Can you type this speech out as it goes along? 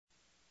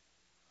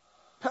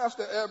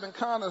Pastor Evan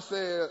Connor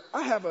said,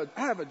 I have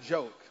a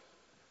joke.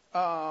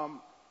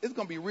 It's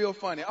going to be real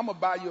funny. I'm going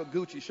to buy you a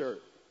Gucci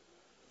shirt.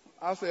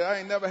 I said, I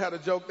ain't never had a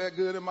joke that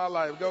good in my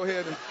life. Go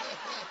ahead.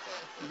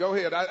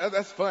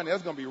 That's funny.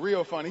 That's going to be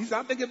real funny. He said,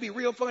 I think it'd be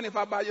real funny if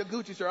I buy you a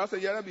Gucci shirt. I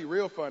said, yeah, that'd be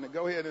real funny.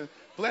 Go ahead. And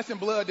Flesh and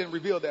Blood didn't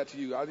reveal that to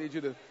you. I need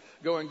you to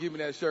go and give me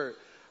that shirt.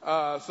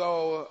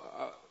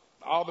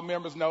 All the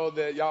members know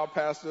that y'all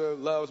pastor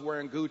loves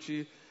wearing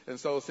Gucci. And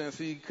so since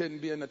he couldn't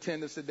be in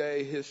attendance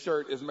today, his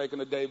shirt is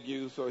making a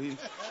debut. So he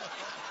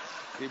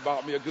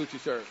bought me a Gucci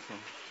shirt.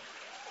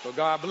 So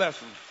God bless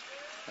him.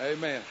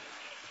 Amen.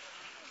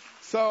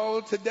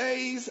 So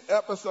today's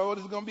episode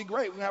is going to be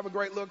great. We're going to have a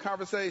great little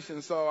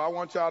conversation. So I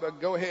want y'all to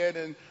go ahead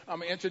and I'm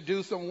going to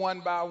introduce them one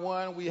by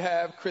one. We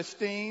have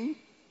Christine.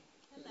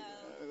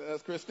 Hello.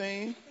 That's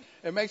Christine.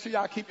 And make sure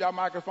y'all keep your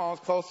microphones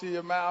close to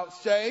your mouth.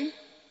 Shay.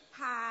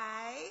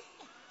 Hi.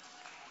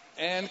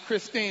 And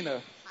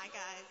Christina. Hi,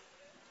 guys.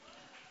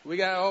 We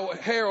got old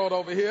Harold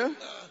over here.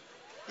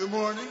 Good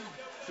morning.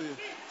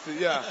 See,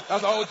 yeah,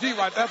 that's an OG right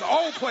there. That's an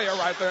old player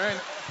right there, ain't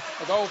it?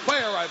 That's an old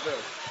player right there.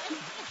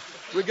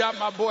 We got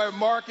my boy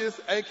Marcus,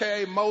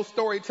 a.k.a. Mo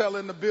Storyteller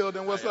in the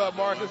building. What's up,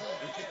 Marcus?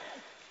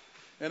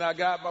 And I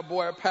got my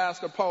boy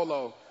Pastor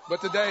Polo.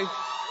 But today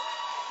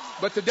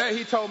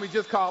he told me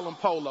just call him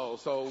Polo.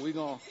 So we're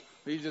going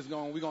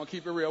to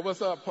keep it real.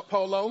 What's up,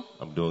 Polo?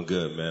 I'm doing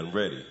good, man. I'm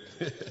ready.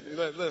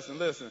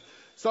 Listen.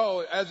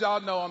 So as y'all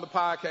know on the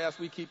podcast,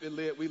 we keep it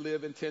lit. We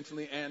live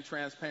intentionally and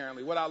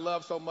transparently. What I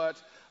love so much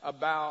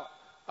about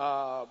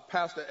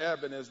Pastor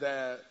Evan is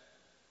that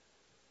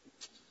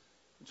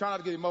I'm trying not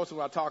to get emotional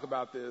when I talk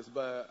about this,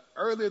 but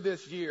earlier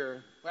this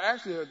year, well,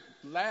 actually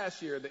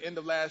last year, the end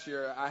of last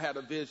year, I had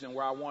a vision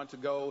where I wanted to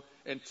go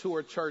and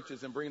tour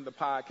churches and bring the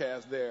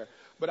podcast there.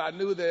 But I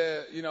knew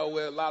that,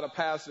 with a lot of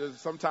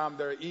pastors, sometimes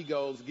their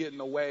egos get in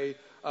the way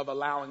of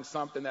allowing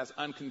something that's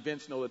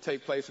unconventional to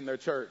take place in their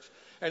church.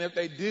 And if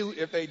they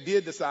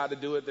did decide to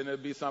do it, then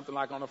it'd be something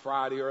like on a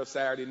Friday or a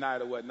Saturday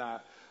night or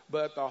whatnot.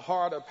 But the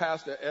heart of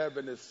Pastor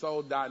Evan is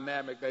so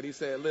dynamic that he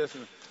said,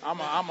 listen, I'm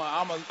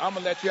gonna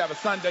let you have a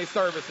Sunday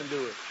service and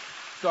do it.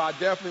 So I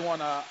definitely want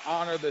to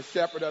honor the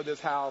shepherd of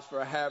this house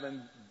for having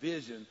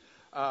vision,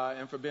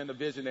 and for being a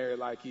visionary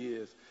like he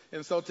is.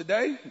 And so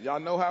today,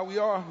 y'all know how we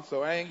are.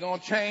 So I ain't going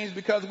to change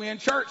because we in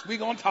church. We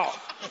going to talk.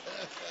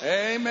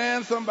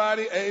 Amen,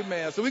 somebody.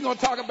 Amen. So we're going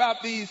to talk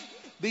about these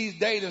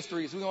dating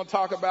streets. We're going to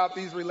talk about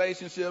these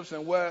relationships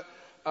and what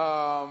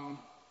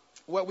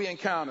we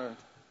encounter.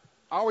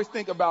 I always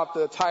think about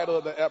the title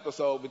of the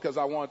episode because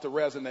I want it to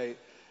resonate.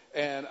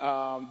 And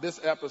this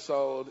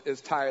episode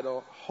is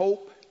titled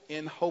Hope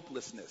in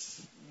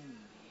Hopelessness.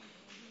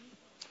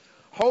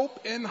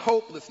 Hope in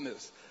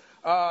Hopelessness.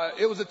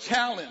 It was a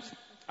challenge.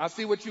 I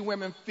see what you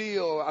women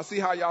feel. I see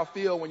how y'all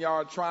feel when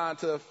y'all are trying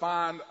to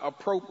find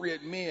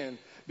appropriate men,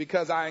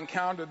 because I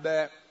encountered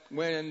that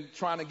when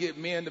trying to get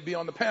men to be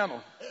on the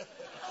panel.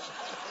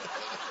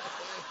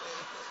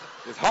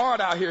 It's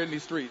hard out here in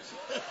these streets.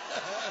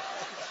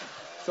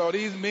 So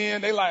these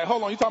men, they like,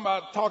 hold on, you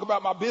talk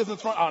about my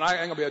business front? Oh, no,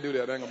 I ain't gonna be able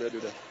to do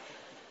that.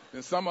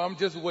 And some of them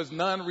just was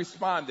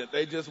non-respondent.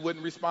 They just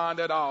wouldn't respond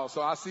at all.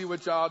 So I see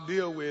what y'all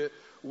deal with,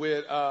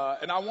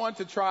 and I want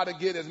to try to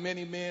get as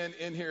many men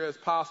in here as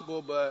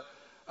possible, but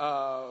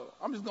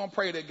I'm just gonna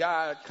pray that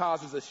God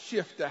causes a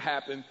shift to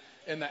happen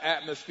in the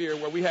atmosphere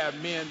where we have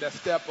men that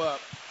step up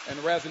and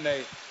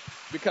resonate.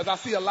 Because I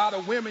see a lot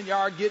of women, y'all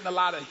are getting a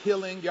lot of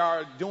healing,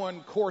 y'all are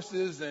doing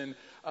courses and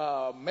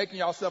making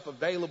yourself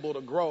available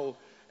to grow.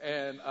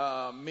 And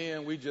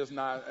men, we just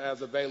not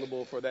as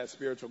available for that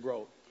spiritual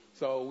growth.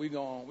 So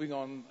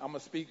I'm gonna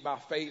speak by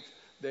faith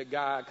that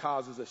God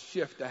causes a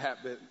shift to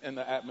happen in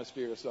the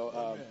atmosphere.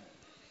 So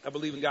I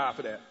believe in God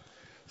for that.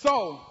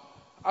 So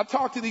I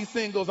talked to these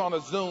singles on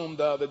a Zoom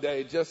the other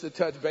day just to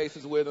touch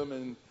bases with them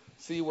and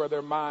see where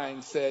their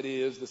mindset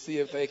is, to see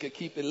if they could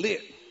keep it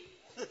lit.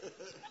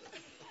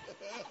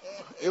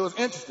 It was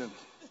interesting.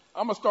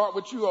 I'm gonna start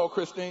with you,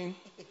 Christine.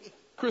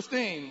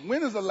 Christine,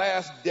 when is the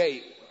last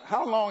date?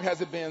 How long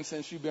has it been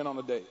since you've been on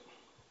a date?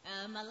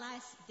 My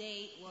last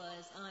date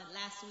was on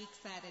last week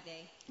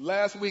Saturday.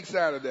 Last week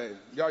Saturday.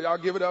 Y'all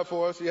give it up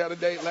for us. You had a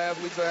date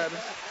last week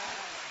Saturday.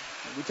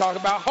 We talk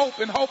about hope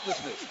and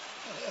hopelessness.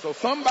 So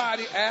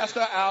somebody asked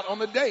her out on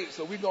the date.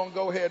 So we're going to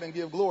go ahead and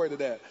give glory to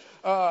that.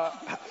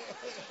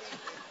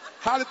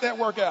 How did that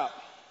work out?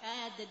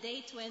 The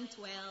date went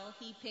well.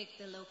 He picked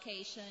the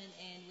location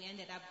and we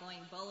ended up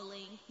going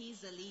bowling.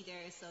 He's a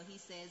leader, so he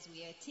says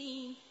we are a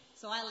team.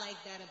 So I like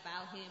that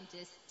about him.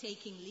 Just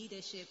taking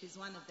leadership is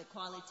one of the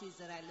qualities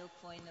that I look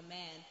for in a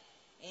man.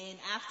 And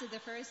after the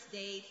first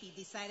date, he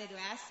decided to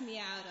ask me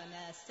out on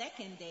a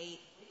second date,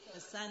 which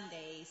was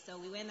Sunday. So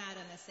we went out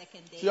on a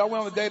second date. So y'all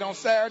went on a date on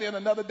Saturday and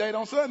another date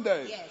on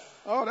Sunday? Yes.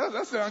 Oh,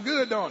 that sounds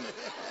good, don't it?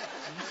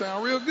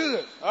 Sound real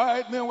good. All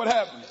right, then what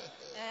happened?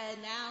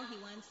 Now he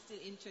wants to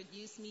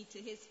introduce me to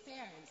his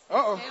parents.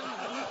 Uh-oh.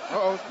 Family.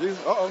 Uh-oh. Jesus.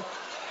 Uh-oh.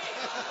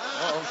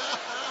 Uh-oh.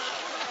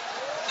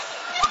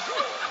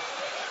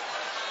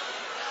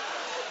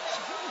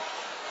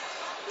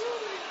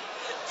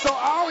 So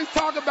I always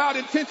talk about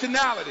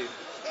intentionality.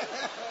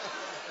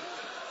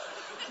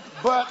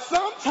 But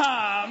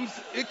sometimes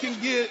it can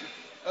get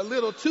a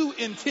little too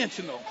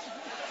intentional.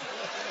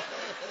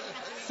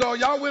 So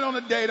y'all went on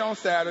a date on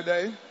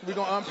Saturday. We're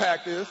going to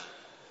unpack this.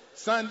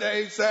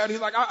 Sunday, Saturday,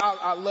 he's like,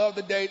 I love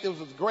the date. It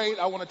was great.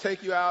 I want to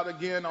take you out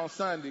again on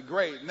Sunday.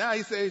 Great. Now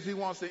he says he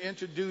wants to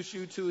introduce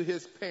you to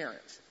his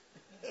parents.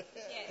 Yes.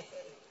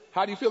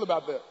 How do you feel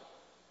about that?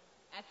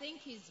 I think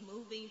he's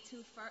moving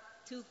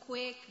too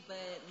quick, but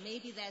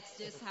maybe that's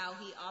just how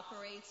he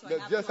operates. So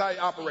That's just how he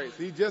operates.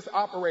 He just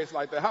operates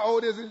like that. How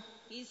old is he?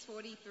 He's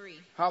 43.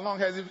 How long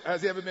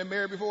has he ever been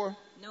married before?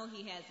 No,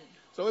 he hasn't.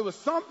 So it was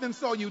something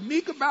so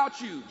unique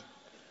about you.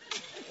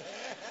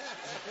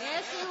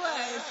 Yes, he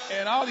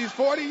was. In all these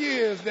 40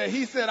 years that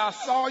he said, I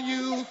saw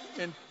you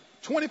in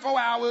 24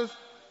 hours,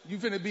 you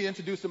finna be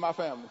introduced to my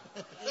family.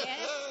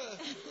 Yes.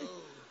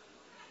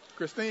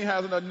 Christine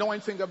has an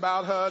anointing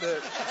about her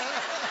that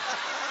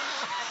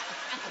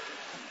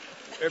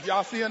if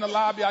y'all see her in the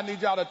lobby, I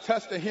need y'all to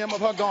touch the hem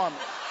of her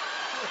garment.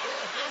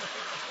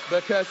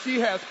 Because she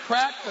has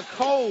cracked the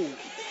code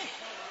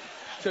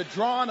to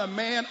drawing a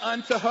man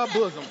unto her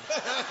bosom.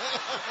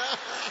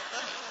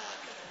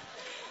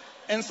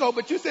 And so,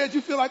 but you said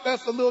you feel like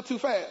that's a little too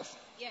fast.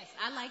 Yes,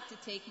 I like to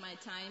take my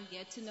time,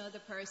 get to know the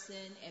person,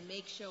 and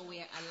make sure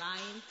we're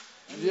aligned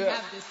and we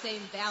have the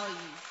same values.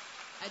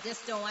 I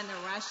just don't want to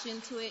rush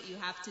into it. You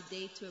have to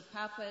date to a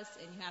purpose,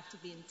 and you have to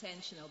be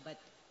intentional, but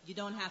you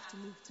don't have to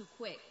move too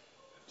quick.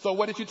 So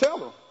what did you tell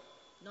him?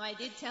 No, I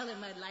did tell him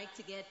I'd like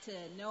to get to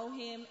know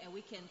him, and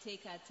we can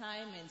take our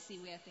time and see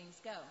where things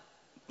go.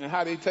 And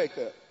how did he take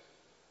that?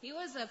 He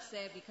was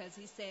upset because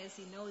he says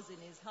he knows in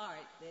his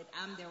heart that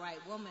I'm the right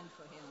woman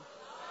for him.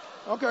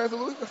 Okay, so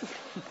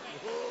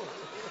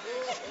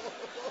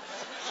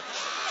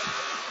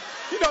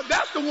you know,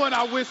 that's the one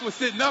I wish was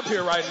sitting up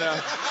here right now.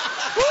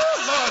 Woo,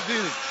 Lord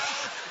Jesus.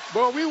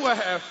 Boy, we will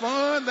have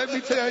fun, let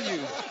me tell you.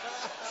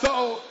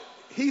 So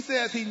he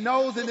says he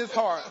knows in his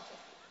heart.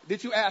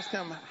 Did you ask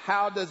him,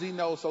 how does he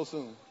know so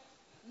soon?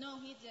 No,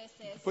 he just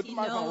says Put the he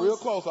microphone knows. real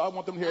close. I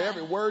want them to hear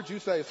every word you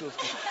say,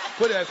 sister.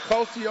 Put it as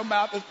close to your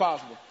mouth as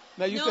possible.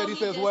 Now you said he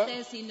says what? He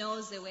just says he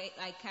knows the way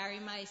I carry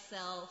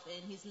myself,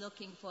 and he's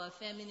looking for a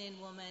feminine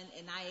woman,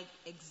 and I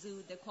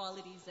exude the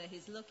qualities that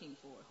he's looking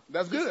for.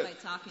 That's good.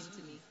 Just by talking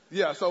to me.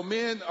 Yeah, so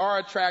men are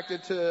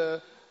attracted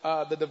to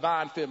the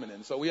divine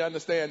feminine. So we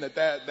understand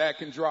that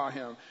can draw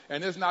him.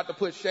 And it's not to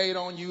put shade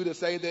on you to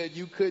say that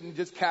you couldn't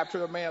just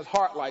capture a man's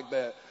heart like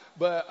that.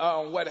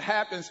 But what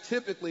happens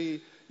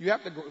typically, you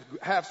have to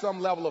have some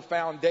level of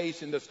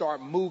foundation to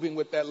start moving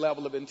with that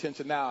level of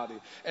intentionality.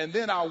 And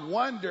then I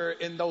wonder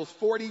in those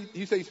 40,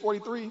 you say he's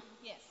 43?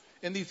 Yes.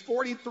 In these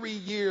 43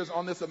 years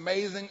on this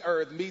amazing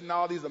earth, meeting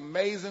all these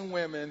amazing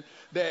women,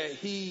 that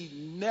he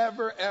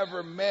never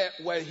ever met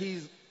what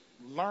he's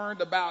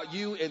learned about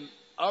you and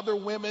other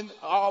women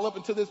all up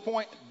until this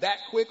point that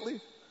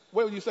quickly?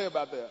 What would you say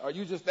about that? Are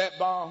you just that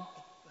bomb?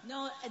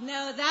 No,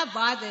 that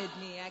bothered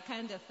me. I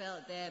kind of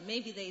felt that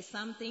maybe there's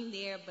something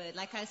there, but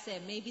like I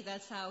said, maybe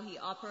that's how he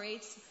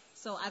operates.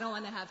 So I don't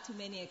want to have too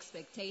many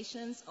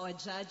expectations or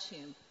judge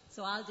him.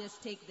 So I'll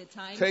just take the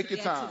time to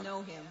get to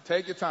know him.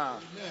 Take your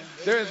time.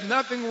 There is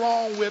nothing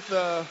wrong with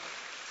the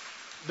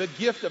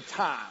gift of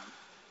time.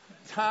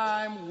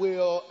 Time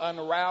will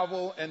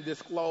unravel and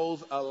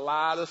disclose a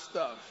lot of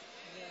stuff.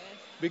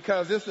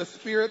 Because it's a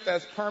spirit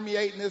that's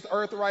permeating this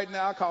earth right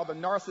now called the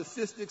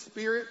narcissistic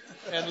spirit,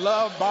 and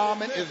love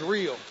bombing is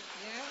real.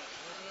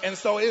 And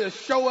so it'll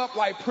show up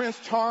like Prince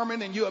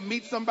Charming, and you'll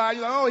meet somebody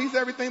like, oh, he's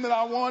everything that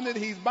I wanted.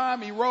 He's buying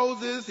me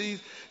roses.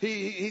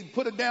 He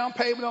put a down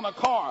payment on a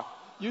car.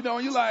 You know,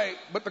 and you like,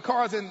 but the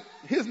car's in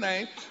his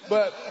name,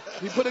 but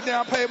he put a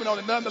down payment on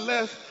it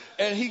nonetheless.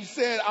 And he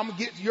said,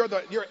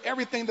 you're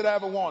everything that I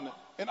ever wanted.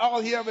 And all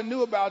he ever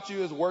knew about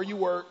you is where you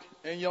work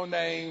and your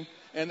name,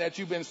 and that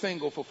you've been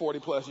single for 40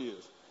 plus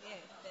years.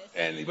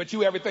 But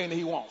you everything that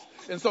he wants.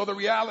 And so the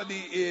reality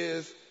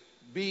is,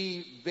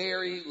 be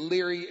very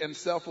leery and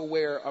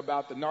self-aware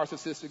about the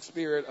narcissistic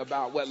spirit,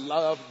 about what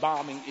love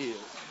bombing is.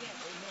 Yes,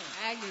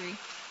 I agree.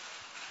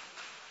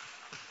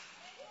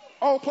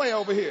 Oh, play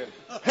over here.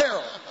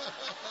 Harold.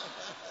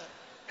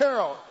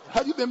 Harold,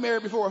 have you been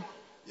married before?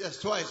 Yes,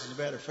 twice, as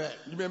a matter of fact.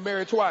 You've been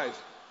married twice.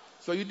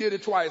 So you did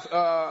it twice.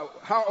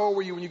 How old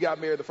were you when you got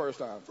married the first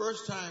time?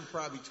 First time,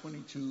 probably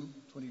 22,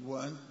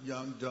 21,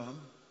 young, dumb.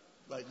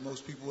 Like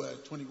most people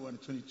at 21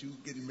 and 22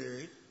 getting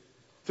married.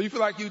 So you feel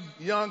like you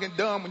young and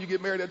dumb when you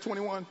get married at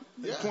 21?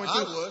 Yeah, 22?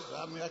 I was.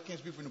 I mean, I can't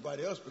speak for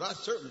nobody else, but I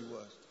certainly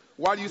was.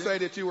 Why do you say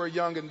that you were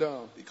young and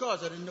dumb?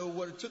 Because I didn't know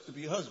what it took to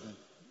be a husband.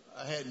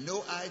 I had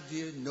no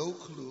idea, no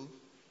clue,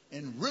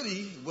 and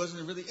really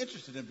wasn't really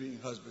interested in being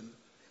a husband.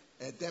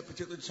 At that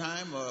particular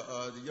time,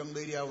 the young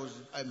lady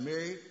I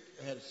married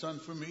had a son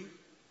for me.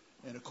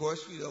 And of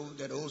course, you know,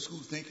 that old school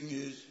thinking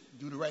is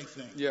do the right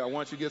thing. Yeah,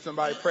 once you get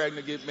somebody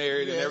pregnant, get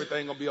married, and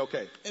everything gonna be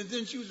okay. And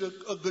then she was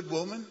a good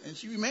woman, and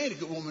she remained a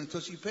good woman until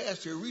she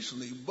passed here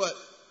recently. But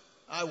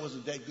I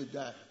wasn't that good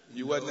guy.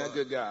 You wasn't that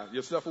good guy.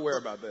 You're self-aware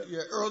about that.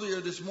 Yeah,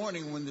 earlier this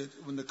morning when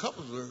the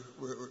couples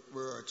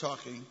were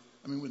talking,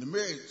 when the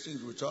married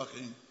singles were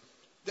talking,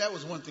 that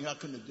was one thing I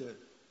couldn't have done.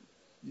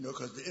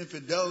 Because the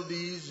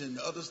infidelities and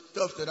the other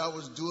stuff that I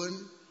was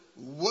doing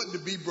wasn't to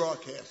be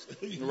broadcast.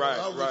 Right,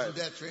 I wasn't right.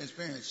 that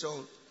transparent.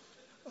 So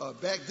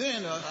back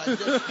then,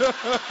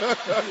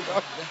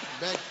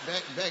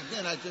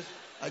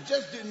 I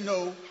just didn't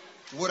know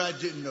what I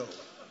didn't know.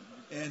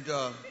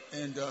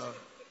 And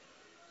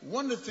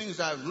one of the things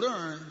I've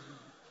learned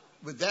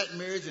with that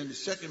marriage and the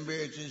second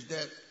marriage is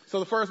that. So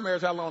the first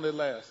marriage, how long did it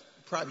last?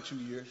 Probably 2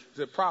 years. Is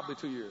it probably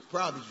 2 years?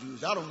 Probably 2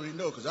 years. I don't really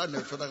know because I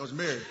never felt like I was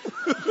married.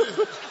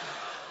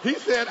 He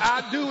said,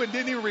 I do, and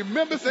didn't even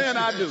remember saying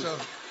I do. So,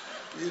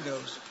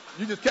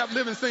 You just kept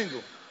living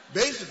single.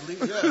 Basically,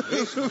 yeah,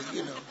 basically.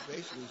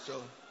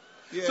 So,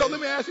 yeah. So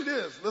let me ask you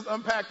this. Let's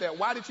unpack that.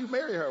 Why did you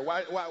marry her?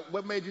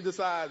 What made you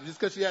decide? Just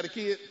because she had a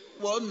kid?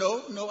 Well,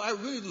 no, I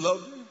really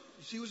loved her.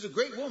 She was a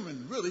great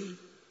woman, really.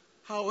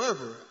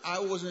 However, I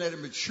wasn't at a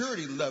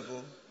maturity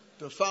level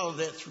to follow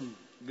that through.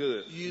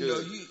 Good.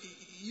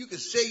 You can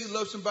say you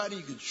love somebody,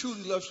 you can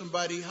truly love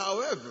somebody.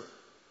 However,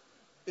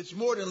 it's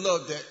more than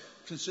love that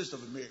consists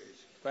of a marriage.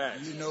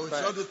 Facts. It's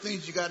other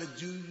things you got to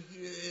do,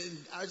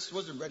 and I just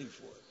wasn't ready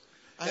for it.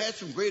 I had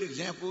some great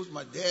examples.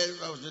 My dad,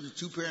 I was in a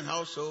 2-parent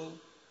household,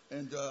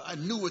 and I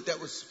knew what that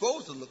was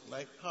supposed to look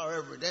like.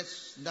 However,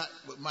 that's not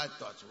what my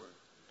thoughts were.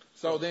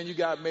 So then you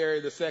got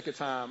married the second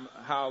time.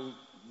 How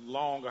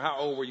long or how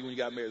old were you when you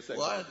got married the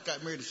second time? Well, I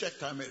got married the second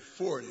time at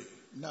 40.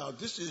 Now,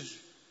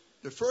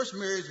 the first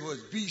marriage was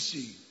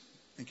BC.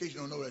 In case you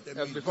don't know what that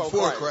means,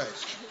 before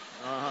Christ.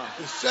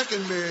 Uh-huh. The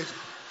second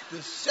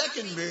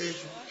marriage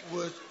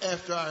was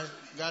after I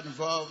got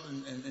involved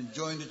and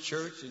joined the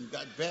church and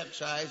got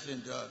baptized,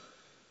 and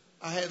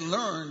I had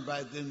learned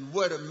by then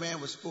what a man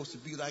was supposed to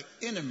be like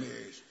in a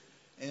marriage,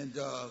 and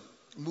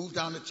moved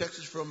down to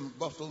Texas from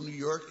Buffalo, New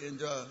York,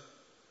 and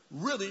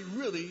really,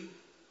 really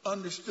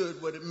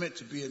understood what it meant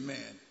to be a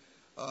man.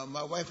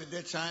 My wife at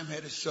that time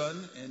had a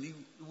son, and he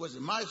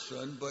wasn't my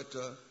son, but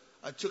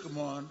I took him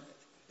on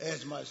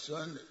as my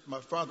son. My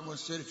father once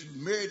said, if you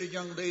married a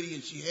young lady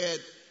and she had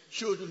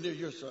children, they're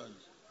your sons.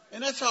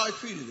 And that's how I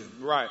treated him.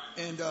 Right.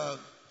 And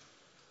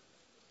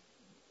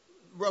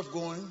rough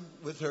going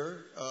with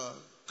her,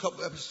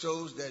 couple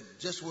episodes that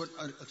just weren't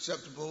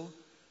acceptable.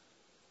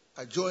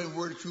 I joined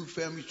Word of Truth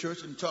Family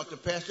Church and talked to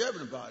Pastor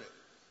Evan about it.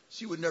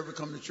 She would never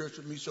come to church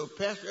with me, so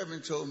Pastor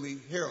Evan told me,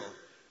 Harold,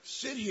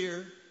 sit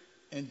here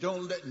and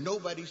don't let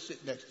nobody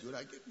sit next to you. And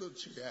I get a little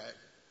teary-eyed.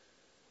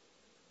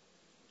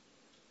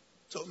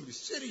 Told me to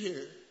sit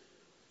here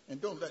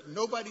and don't let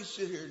nobody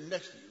sit here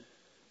next to you,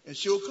 and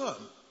she'll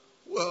come.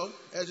 Well,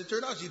 as it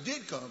turned out, she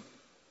did come,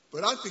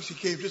 but I think she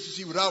came just to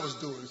see what I was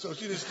doing, so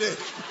she didn't stay.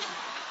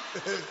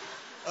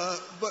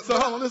 So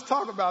hold on, let's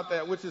talk about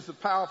that, which is a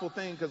powerful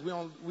thing because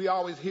we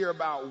always hear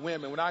about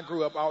women. When I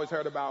grew up, I always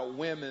heard about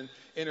women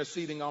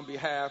interceding on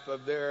behalf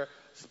of their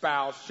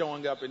spouse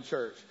showing up in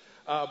church.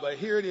 But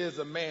here it is,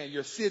 a man,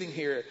 you're sitting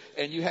here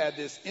and you had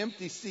this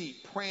empty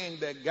seat praying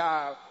that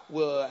God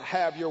will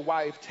have your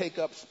wife take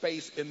up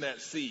space in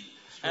that seat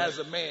as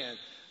a man.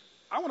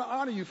 I want to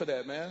honor you for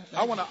that, man.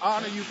 I want to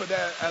honor you for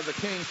that as a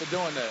king for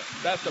doing that.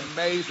 That's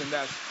amazing.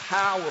 That's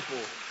powerful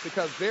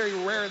because very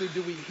rarely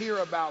do we hear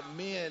about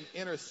men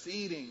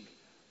interceding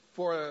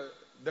for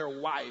their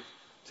wife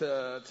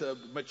to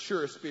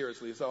mature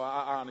spiritually. So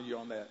I honor you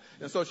on that.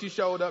 And so she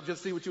showed up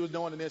just to see what you was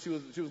doing, and then she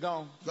was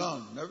gone.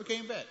 Gone. Never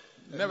came back.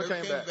 Never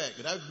came back.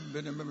 And I've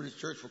been a member of this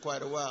church for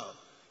quite a while.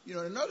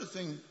 Another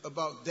thing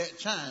about that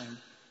time,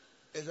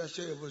 as I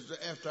said, it was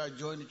after I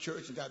joined the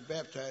church and got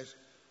baptized,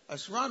 I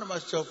surrounded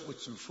myself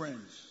with some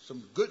friends,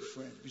 some good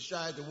friends,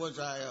 besides the ones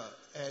I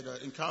had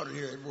encountered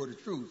here at Word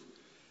of Truth.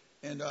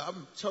 And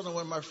I'm telling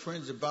one of my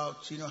friends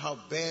about, how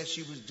bad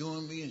she was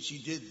doing me, and she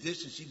did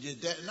this and she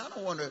did that. And I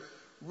don't want to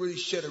really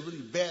shed a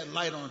really bad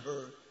light on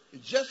her.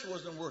 It just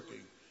wasn't working.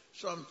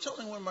 So I'm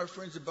telling one of my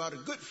friends about a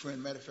good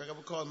friend, matter of fact. I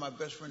would call her my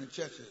best friend in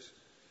Texas.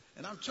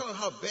 And I'm telling her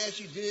how bad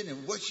she did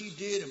and what she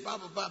did and blah,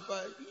 blah, blah,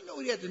 blah. You know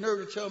what he had the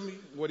nerve to tell me?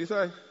 What'd he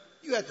say?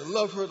 You have to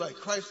love her like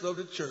Christ loved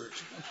the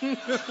church. You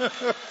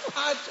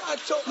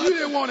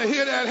didn't want to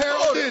hear that,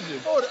 Harold, did you?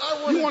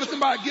 You wanted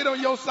somebody to get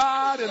on your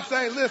side and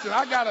say, listen,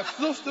 I got a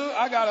sister,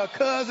 I got a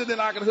cousin that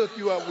I can hook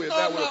you up with.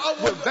 That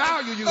would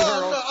value you,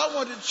 Harold. No, I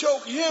wanted to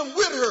choke him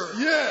with her.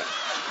 Yeah.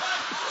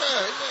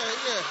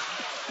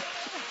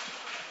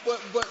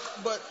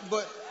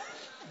 But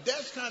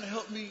that's kind of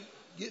helped me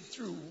get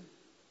through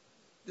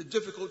the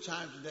difficult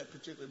times in that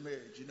particular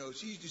marriage.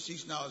 She's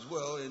deceased now as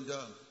well, and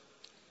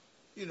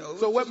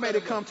So what made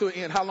it come to an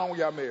end? How long were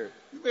y'all married?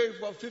 We married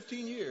about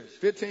 15 years.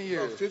 15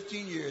 years. About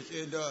 15 years.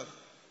 And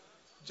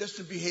just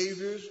some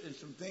behaviors and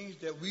some things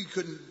that we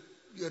couldn't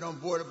get on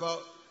board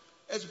about.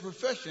 As a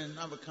profession,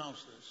 I'm a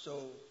counselor.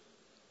 So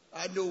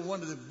I know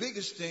one of the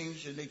biggest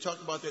things, and they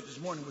talked about that this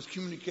morning, was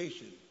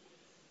communication.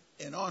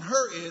 And on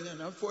her end,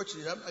 and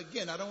unfortunately,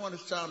 I don't want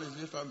to sound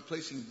as if I'm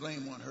placing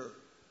blame on her.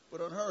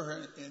 But on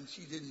her end,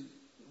 she didn't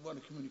want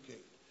to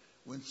communicate.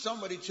 When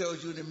somebody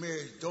tells you in a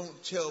marriage,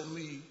 don't tell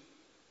me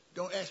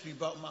don't ask me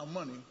about my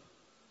money,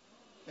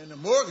 and the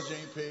mortgage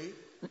ain't paid,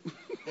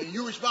 and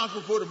you're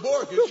responsible for the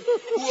mortgage,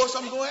 who else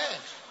I'm going to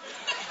ask?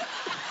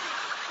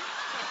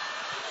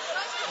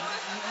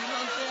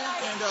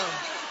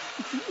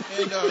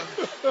 You know what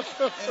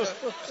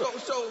I'm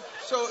saying?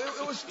 So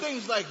it was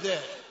things like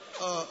that,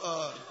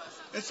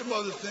 and some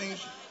other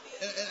things.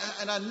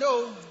 And I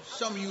know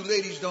some of you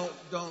ladies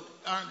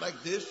aren't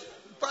like this.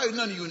 Probably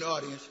none of you in the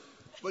audience.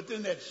 But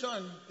then that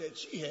son that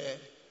she had,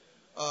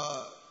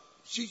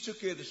 she took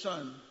care of the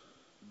son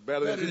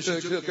better than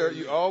she took care of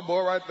you. Oh,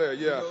 boy, right there,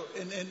 yeah.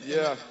 You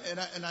know,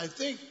 and I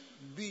think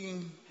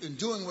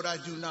doing what I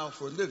do now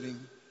for a living,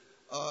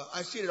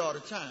 I see it all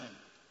the time,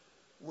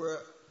 where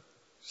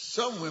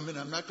some women,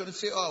 I'm not going to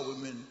say all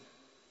women,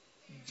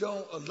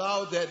 don't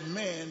allow that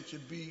man to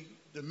be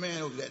the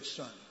man of that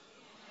son.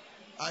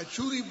 I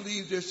truly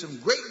believe there's some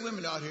great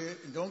women out here,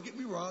 and don't get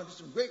me wrong, there's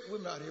some great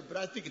women out here, but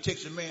I think it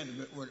takes a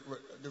man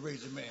to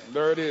raise a man.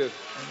 There it is.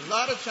 And a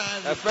lot of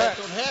times that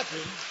don't happen,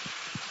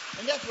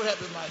 and that's what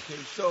happened in my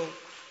case. So,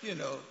 you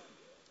know,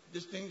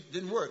 this thing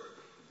didn't work.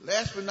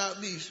 Last but not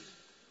least,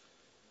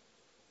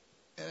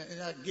 and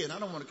again, I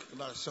don't want to kick a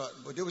lot of salt,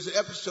 but there was an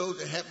episode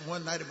that happened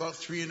one night about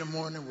 3 a.m.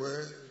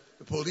 where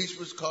the police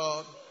was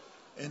called,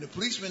 and the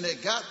policeman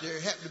that got there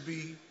happened to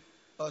be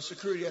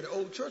security at an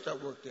old church I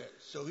worked at.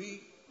 So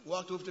he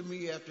walked over to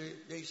me after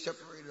they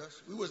separated us.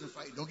 We wasn't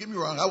fighting. Don't get me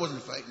wrong, I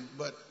wasn't fighting.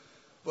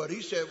 But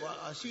he said, well,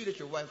 I see that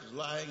your wife is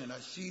lying, and I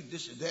see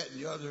this and that and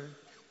the other.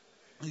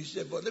 And he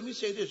said, but let me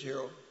say this,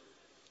 Harold.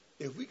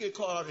 If we get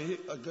caught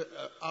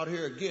out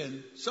here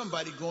again,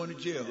 somebody going to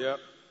jail. Yep.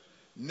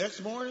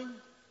 Next morning,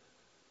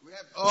 we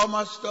have all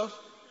my stuff,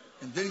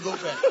 and then go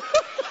back.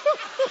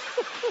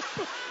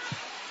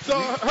 So,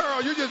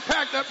 Harold, you just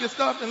packed up your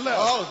stuff and left.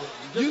 All of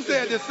it. You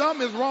said that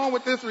something is wrong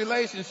with this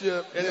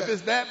relationship, and if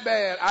it's that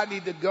bad, I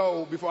need to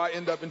go before I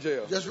end up in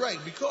jail. That's right,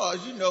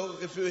 because, you know,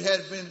 if it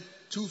had been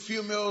 2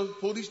 female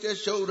police that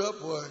showed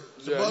up or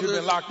some others, you've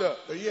been locked up.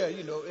 Yeah,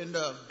 you know.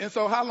 And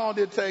so how long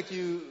did it take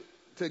you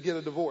to get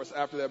a divorce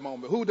after that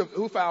moment?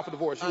 Who filed for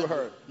divorce? You or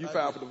her? You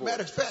filed for divorce.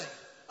 Matter of fact,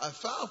 I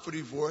filed for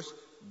divorce,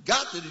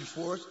 got the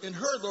divorce, and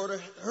her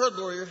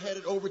lawyer had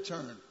it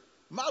overturned.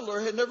 My lawyer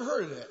had never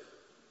heard of that.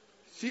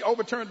 She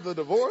overturned the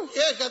divorce?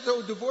 Yeah, got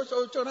the divorce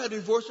overturned. I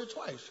divorced her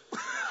twice.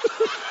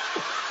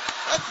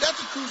 That's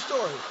a true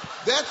story.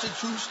 That's a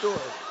true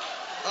story.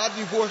 I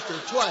divorced her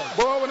twice.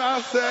 Boy, when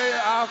I say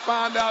I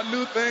find out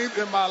new things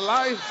in my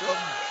life,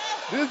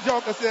 this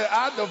joker said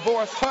I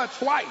divorced her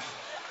twice.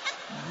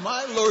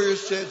 My lawyer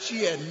said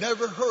she had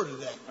never heard of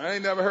that. I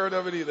ain't never heard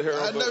of it either,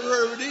 Harold. I never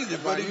heard of it either,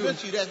 but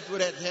eventually that's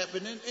what had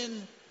happened.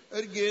 And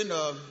again,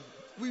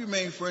 we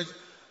remain friends.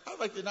 I'd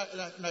like to,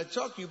 and I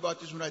talked to you about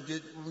this when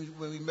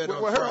we met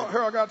on Friday.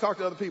 Harold, I got to talk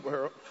to other people,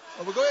 Harold.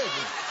 Oh, well, go ahead,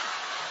 then.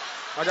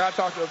 I got to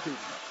talk to other people.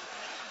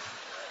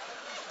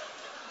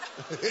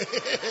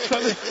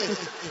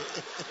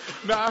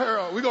 Now,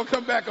 Harold, we're going to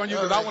come back on you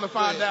because I want to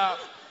find out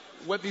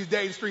what these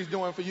dating streets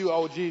doing for you,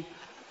 OG.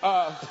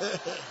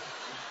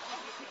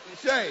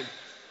 Shay,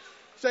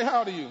 how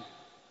old are you?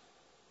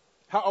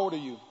 How old are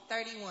you?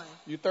 31.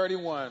 You're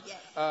 31. Yes.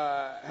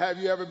 Have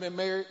you ever been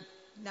married?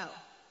 No.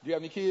 Do you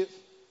have any kids?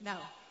 No.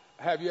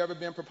 Have you ever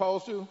been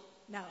proposed to?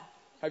 No.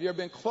 Have you ever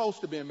been close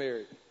to being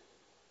married?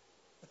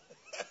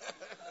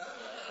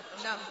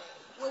 No.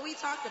 Well, we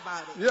talked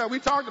about it. Yeah, we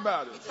talked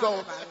about it.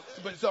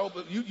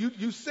 But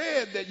you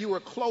said that you were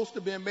close to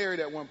being married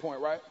at one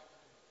point, right?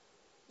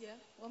 Yeah.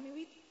 Well, I mean,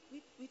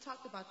 we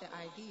talked about the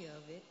idea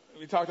of it.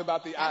 We talked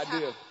about the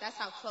idea. That's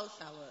how close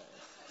I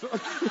was.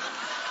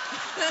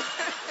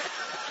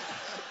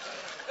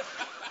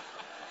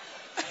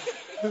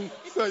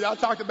 So y'all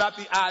talked about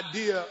the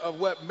idea of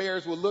what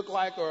marriage would look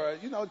like, or,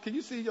 you know, can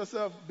you see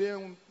yourself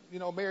being, you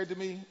know, married to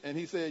me? And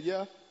he said,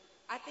 yeah.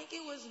 I think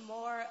it was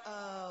more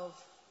of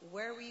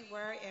where we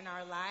were in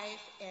our life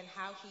and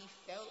how he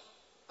felt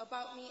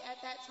about me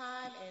at that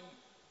time. And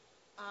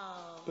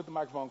put the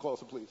microphone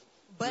closer, please.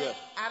 But yeah.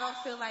 I don't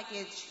feel like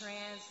it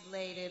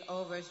translated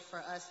over for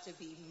us to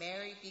be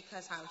married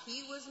because how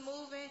he was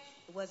moving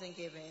wasn't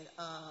giving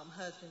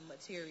husband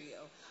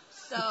material.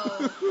 So,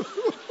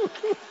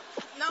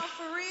 no,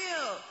 for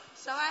real.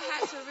 So I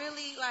had to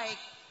really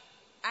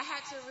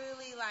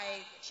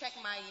check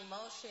my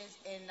emotions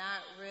and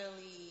not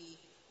really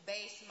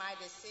base my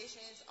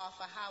decisions off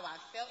of how I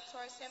felt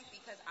towards him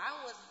because I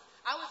was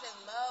in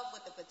love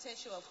with the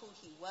potential of who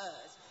he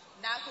was,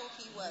 not who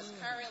he was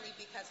currently,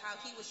 because how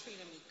he was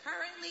treating me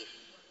currently,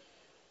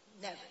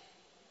 never.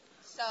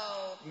 So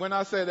when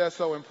I say that's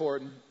so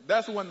important,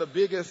 that's one of the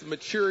biggest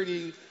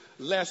maturity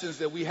lessons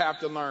that we have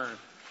to learn.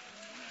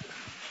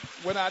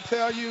 When I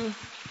tell you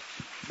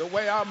the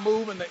way I'm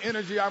moving, the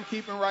energy I'm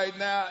keeping right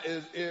now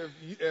is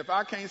if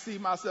I can't see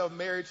myself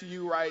married to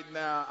you right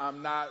now,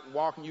 I'm not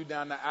walking you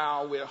down the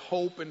aisle with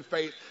hope and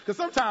faith. Because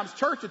sometimes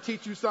church will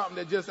teach you something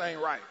that just ain't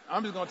right.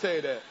 I'm just going to tell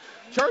you that.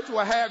 Church will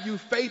have you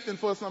faithing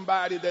for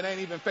somebody that ain't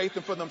even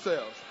faithing for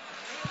themselves.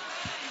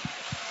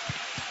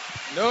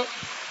 Nope.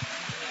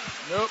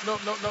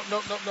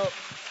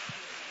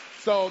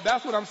 So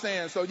that's what I'm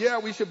saying. So yeah,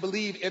 we should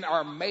believe in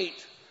our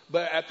mate.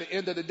 But at the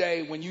end of the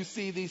day, when you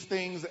see these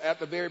things at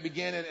the very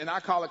beginning, and I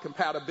call it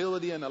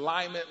compatibility and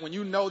alignment, when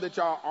you know that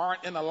y'all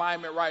aren't in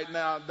alignment right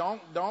now,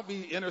 don't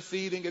be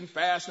interceding and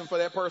fasting for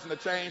that person to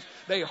change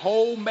their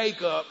whole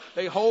makeup,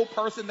 their whole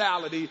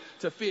personality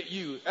to fit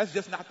you. That's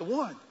just not the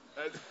one.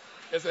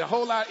 It's a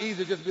whole lot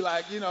easier just be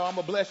like, I'm going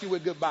to bless you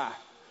with goodbye.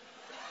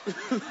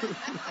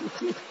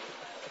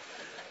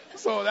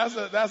 So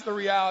that's the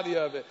reality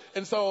of it.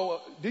 And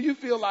so do you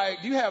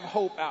have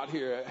hope out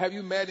here? Have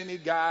you met any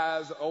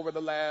guys over the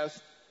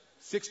last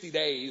 60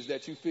 days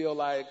that you feel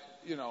like,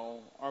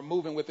 are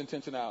moving with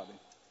intentionality?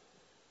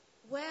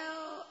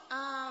 Well,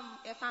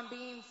 if I'm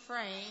being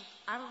frank,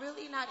 I'm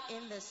really not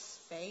in the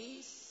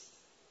space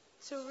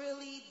to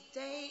really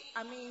date.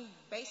 I mean,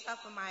 based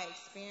off of my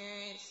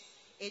experience,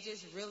 it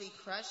just really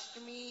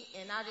crushed me,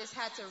 and I just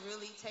had to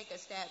really take a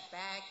step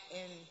back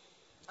and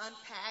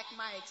unpack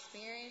my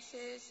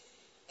experiences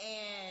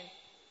and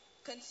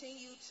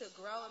continue to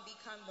grow and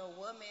become the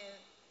woman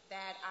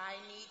that I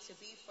need to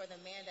be for the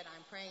man that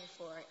I'm praying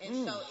for.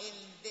 And so in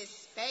this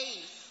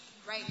space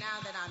right now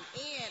that I'm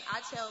in,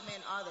 I tell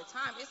men all the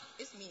time,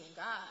 it's me and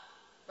God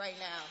right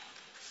now.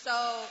 So,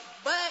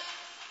 but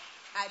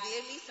I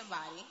did meet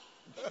somebody.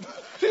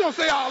 She don't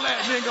say all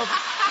that, and then go,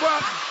 well,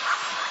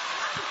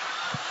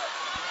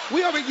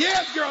 we over,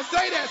 yes, girl,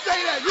 say that.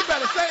 You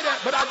better say that.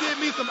 But I did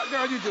meet somebody.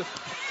 Girl, you just...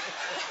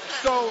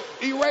 So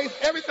erase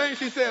everything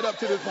she said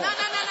up to this point.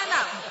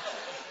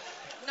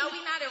 No,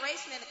 we're not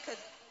erasing it because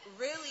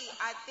really,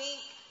 I think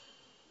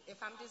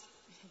if I'm just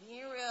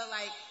being real,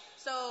 I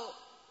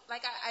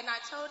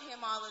told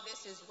him all of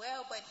this as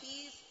well, but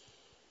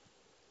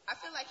I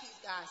feel like he's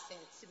God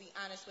sent, to be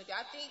honest with you.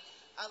 I think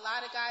a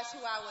lot of guys who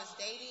I was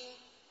dating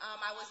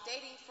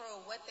for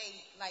what they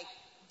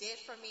did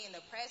for me in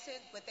the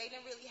present, but they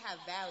didn't really have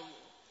value.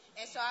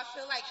 And so I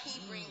feel like he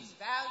brings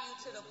value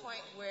to the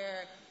point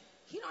where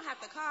he don't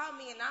have to call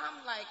me, and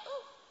I'm like,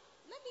 oh,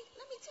 let me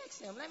text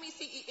him. Let me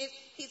see.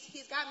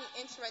 He's got me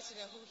interested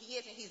in who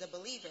he is, and he's a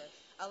believer.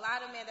 A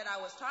lot of men that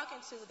I was talking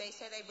to, they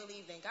said they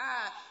believed in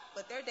God,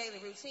 but their daily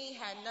routine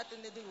had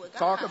nothing to do with God.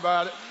 Talk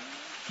about it,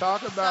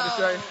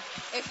 Shay.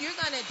 If you're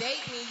going to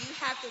date me, you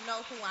have to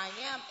know who I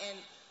am.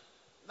 And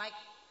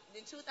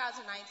in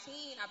 2019,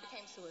 I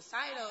became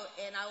suicidal,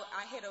 and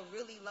I hit a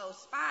really low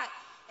spot.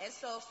 And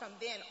so from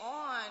then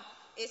on,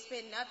 it's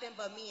been nothing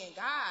but me and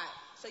God.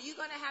 So you're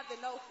going to have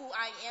to know who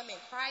I am in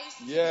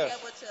Christ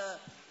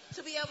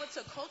to be able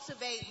to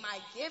cultivate my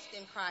gift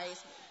in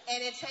Christ.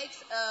 And it takes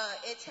a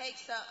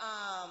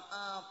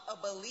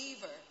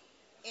believer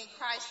in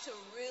Christ to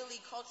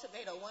really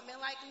cultivate a woman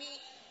like me.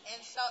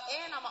 And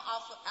I'm an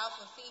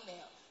alpha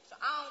female. So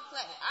I don't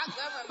play. I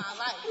govern my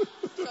life.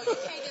 So you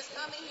can't just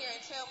come in here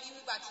and tell me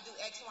you about to do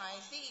X, Y,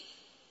 and Z.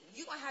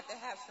 You're going to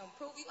have some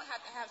proof. You're going to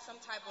have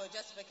some type of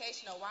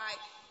justification of why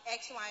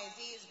X, Y, and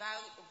Z is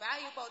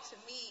valuable to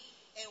me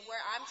and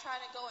where I'm trying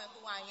to go and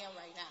who I am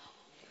right now.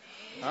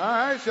 All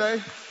right,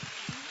 Shay.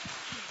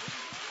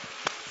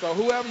 So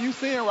whoever you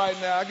seeing right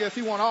now, I guess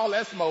he want all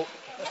that smoke.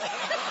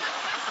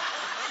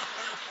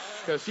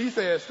 Because she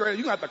said straight,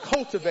 you got to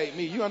cultivate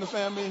me. You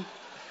understand me?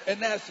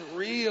 And that's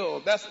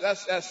real.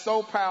 That's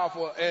so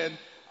powerful. And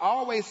I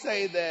always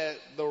say that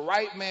the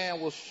right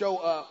man will show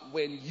up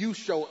when you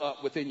show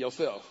up within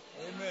yourself.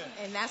 Amen.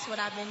 And that's what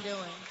I've been doing.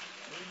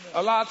 Amen.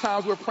 A lot of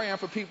times we're praying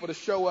for people to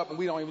show up and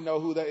we don't even know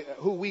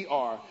who we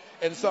are.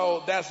 And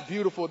so that's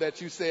beautiful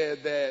that you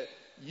said that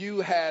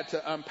you had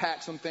to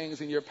unpack some things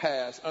in your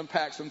past,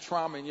 unpack some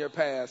trauma in your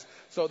past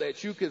so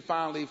that you could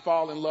finally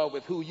fall in love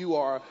with who you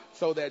are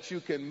so that you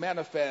can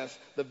manifest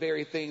the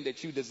very thing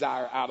that you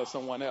desire out of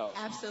someone else.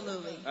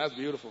 Absolutely. That's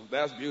beautiful.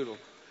 That's beautiful.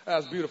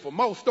 That's beautiful.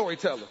 Mo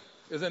Storyteller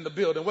is in the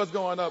building. What's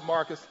going up,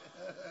 Marcus?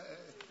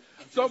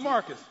 So,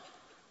 Marcus.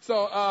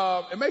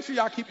 And make sure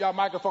y'all keep y'all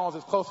microphones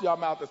as close to y'all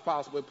mouth as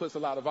possible. It puts a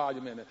lot of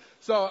volume in it.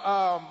 So,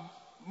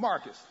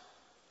 Marcus,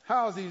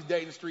 how's these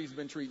dating streets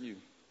been treating you?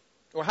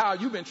 Or how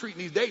you been treating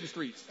these dating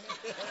streets?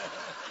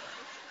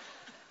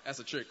 That's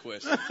a trick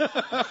question.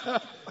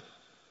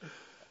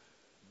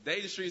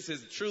 Dating streets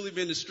has truly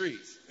been the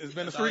streets. It's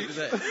been That's the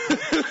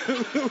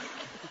streets.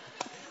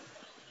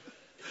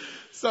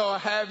 So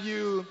have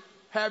you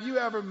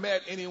ever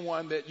met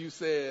anyone that you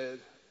said,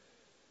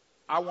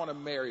 I want to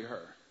marry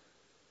her?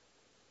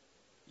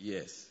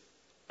 Yes.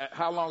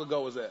 How long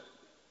ago was that?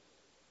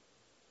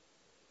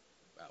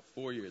 About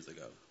 4 years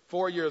ago.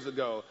 4 years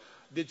ago.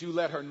 Did you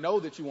let her know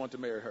that you want to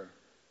marry her?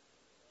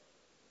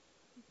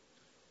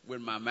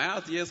 With my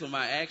mouth, yes. With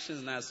my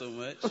actions, not so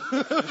much.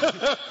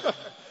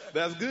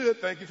 That's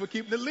good. Thank you for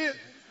keeping it lit.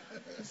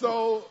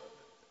 So,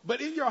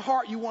 but in your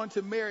heart, you want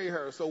to marry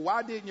her. So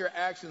why didn't your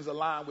actions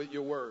align with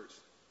your words?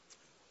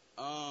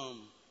 I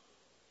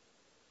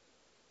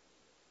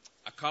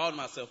called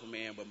myself a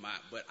man,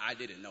 but I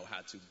didn't know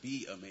how to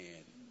be a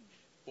man.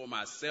 For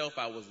myself,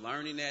 I was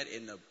learning that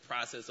in the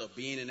process of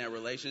being in that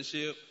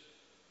relationship,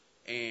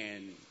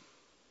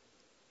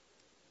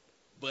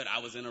 but I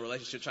was in a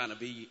relationship trying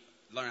to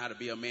learn how to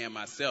be a man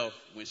myself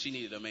when she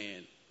needed a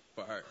man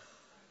for her.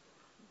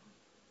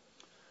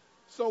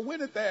 So when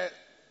did that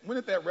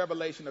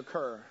revelation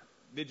occur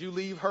Did you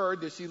leave her?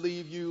 Did she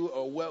leave you?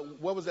 Or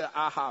what was that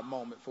aha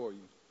moment for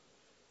you?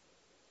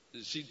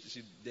 She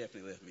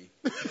definitely left me.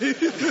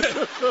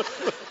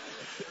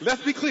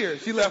 Let's be clear.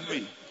 She left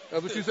me.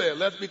 That's what you said.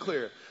 Let's be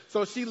clear.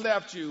 So she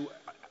left you.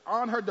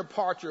 On her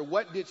departure,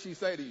 what did she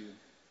say to you?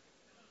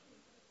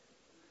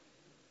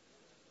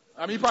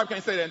 I mean, you probably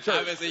can't say that in church.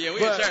 I been saying, yeah,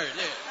 we in church,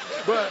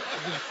 yeah. But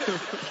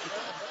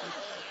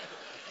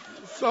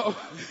so,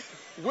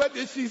 what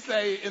did she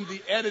say in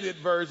the edited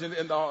version,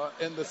 in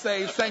the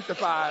saved,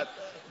 sanctified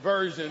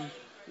version?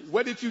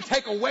 What did you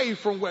take away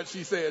from what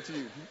she said to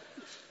you?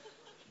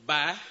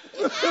 Bye.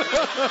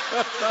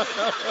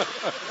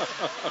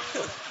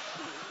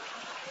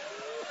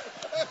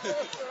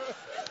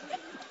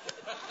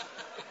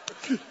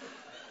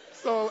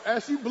 So,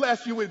 as she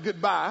blessed you with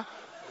goodbye,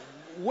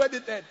 what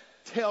did that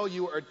tell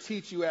you or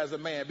teach you as a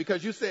man?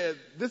 Because you said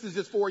this is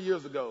just 4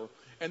 years ago,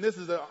 and this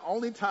is the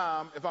only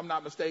time, if I'm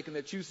not mistaken,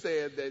 that you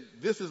said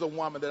that this is a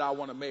woman that I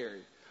want to marry.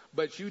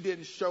 But you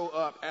didn't show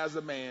up as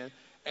a man,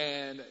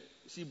 and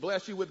she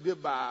blessed you with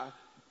goodbye.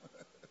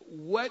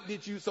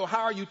 So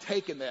how are you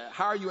taking that?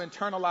 How are you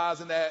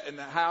internalizing that, and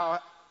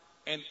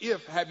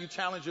have you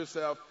challenged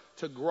yourself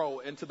to grow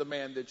into the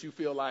man that you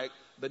feel like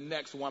the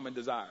next woman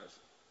desires?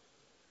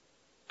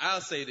 I'll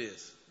say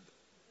this.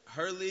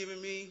 Her leaving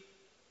me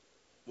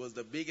was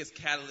the biggest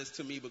catalyst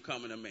to me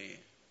becoming a man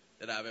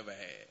that I've ever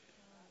had.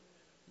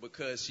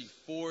 Because she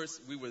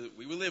forced, we were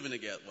living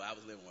together. Well, I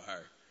was living with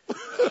her.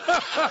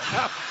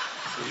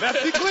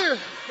 Let's be clear.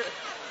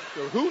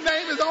 So whose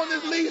name is on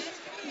this list?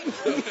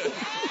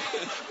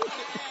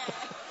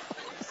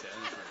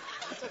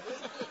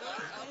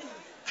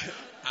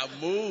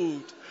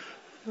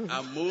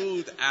 I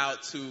moved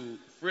out to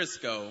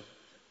Frisco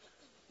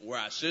where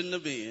I shouldn't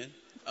have been.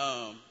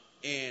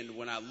 And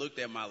when I looked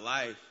at my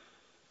life,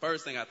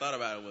 first thing I thought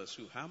about it was,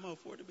 shoot, how am I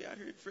afford to be out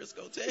here in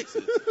Frisco,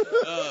 Texas?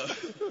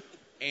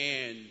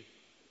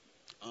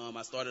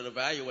 I started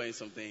evaluating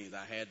some things.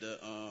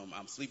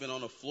 I'm sleeping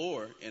on the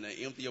floor in an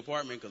empty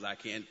apartment because I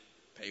can't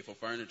pay for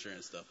furniture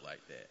and stuff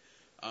like that.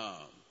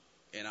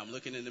 And I'm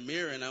looking in the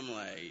mirror and I'm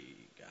like,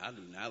 I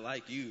do not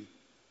like you.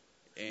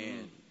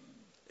 And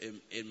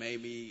it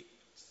made me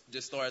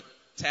just start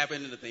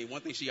tapping into things.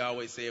 One thing she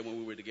always said when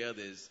we were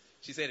together is,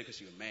 she said it because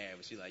she was mad,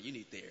 but she's like, you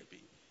need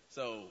therapy.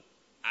 So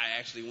I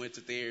actually went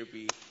to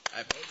therapy.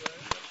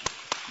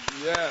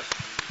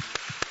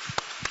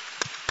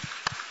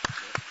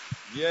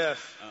 Yes.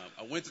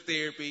 I went to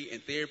therapy,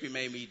 and therapy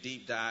made me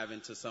deep dive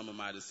into some of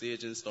my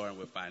decisions, starting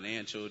with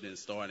financial, then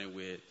starting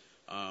with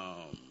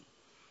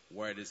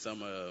where did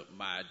some of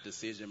my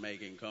decision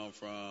making come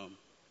from,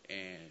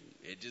 and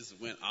it just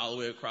went all the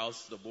way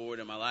across the board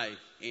in my life.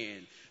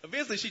 And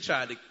eventually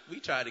we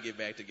tried to get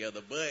back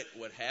together, but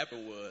what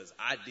happened was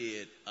I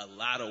did a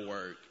lot of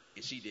work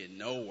and she did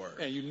no work.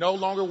 And you no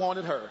longer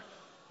wanted her.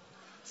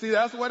 See,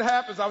 that's what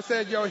happens. I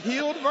said your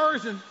healed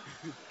version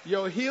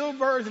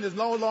is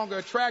no longer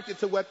attracted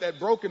to what that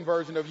broken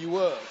version of you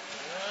was.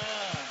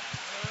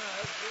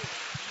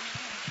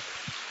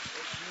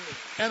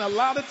 And a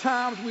lot of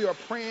times we are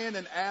praying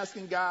and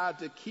asking God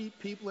to keep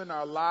people in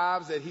our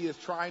lives that he is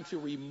trying to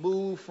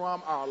remove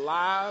from our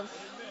lives.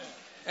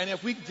 And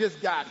if we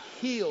just got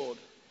healed,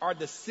 our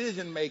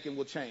decision making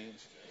will change.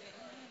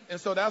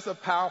 And so that's a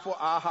powerful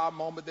aha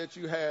moment that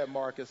you had,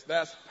 Marcus.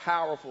 That's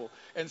powerful.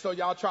 And so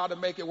y'all tried to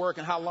make it work.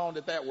 And how long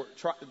did that work?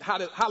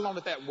 How long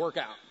did that work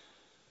out?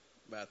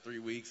 About 3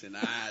 weeks, and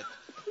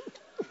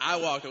I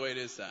walked away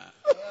this time.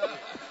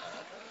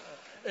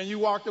 And you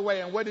walked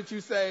away, and what did you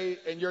say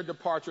in your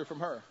departure from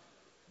her?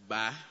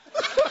 Bye.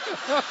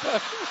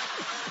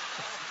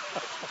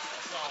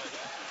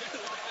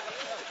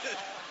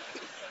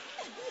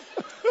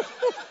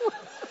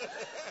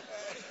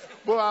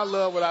 Boy, I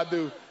love what I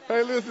do.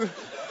 Hey, listen.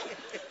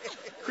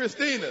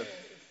 Christina.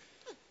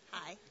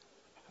 Hi.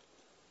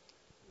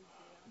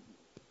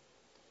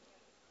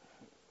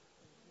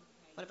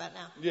 What about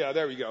now? Yeah,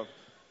 there we go.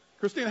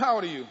 Christina, how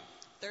old are you?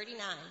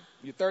 39.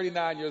 You're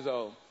 39 years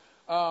old.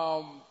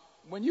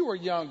 When you were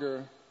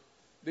younger,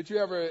 did you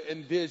ever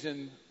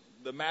envision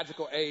the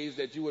magical age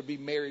that you would be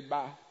married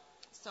by?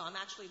 So I'm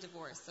actually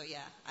divorced, so yeah,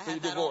 I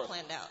had that all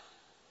planned out.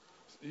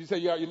 You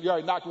said you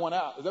already knocked one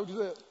out. Is that what you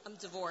said? I'm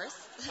divorced.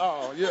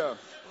 Oh, yeah.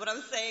 But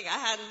I'm saying I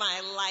had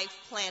my life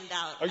planned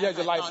out. Oh, you had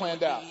your life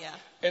planned out. Yeah.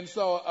 And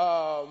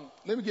so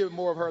let me give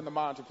more of her in the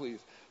monitor, please.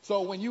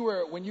 So when you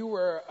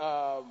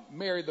were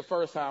married the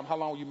first time, how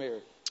long were you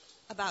married?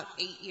 About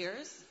 8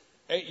 years.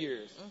 8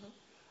 years.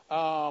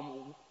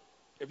 Mm-hmm.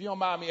 If you don't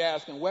mind me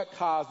asking, what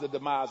caused the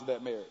demise of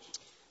that marriage?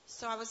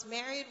 So I was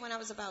married when I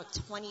was about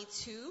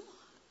 22,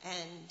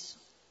 and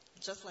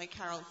just like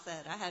Harold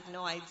said, I had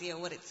no idea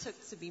what it took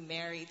to be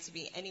married, to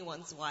be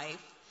anyone's wife.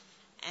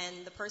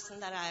 And the person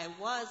that I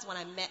was when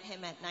I met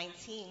him at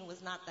 19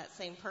 was not that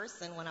same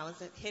person when I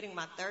was hitting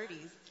my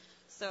 30s.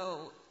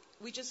 So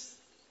we just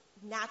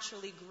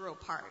naturally grew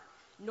apart,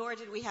 nor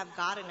did we have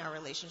God in our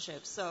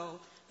relationship. So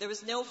there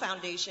was no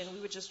foundation.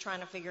 We were just trying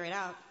to figure it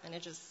out, and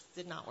it just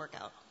did not work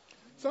out.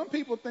 Some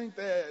people think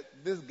that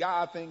this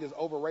God thing is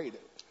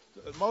overrated.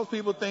 Most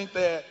people think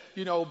that,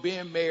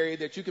 being married,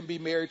 that you can be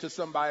married to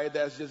somebody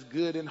that's just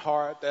good in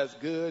heart, that's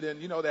good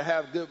and, that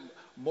have good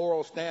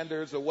moral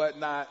standards or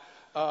whatnot.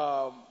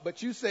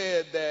 But you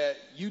said that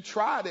you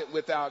tried it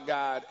without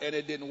God and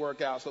it didn't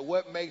work out. So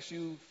what makes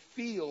you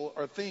feel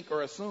or think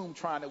or assume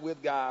trying it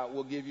with God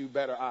will give you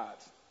better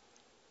odds?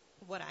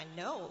 What I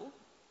know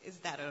is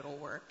that it'll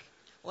work.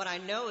 What I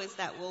know is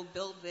that we'll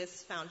build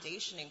this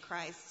foundation in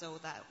Christ so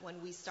that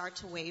when we start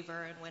to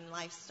waver and when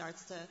life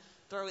starts to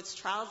throw its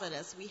trials at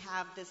us, we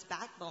have this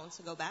backbone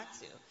to go back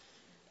to.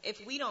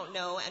 If we don't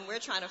know and we're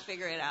trying to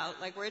figure it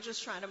out, like we're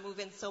just trying to move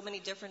in so many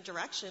different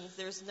directions,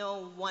 there's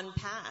no one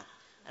path.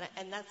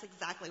 And that's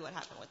exactly what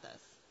happened with us.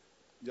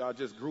 Y'all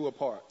just grew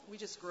apart. We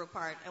just grew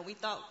apart, and we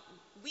thought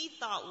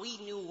we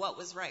knew what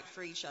was right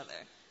for each other.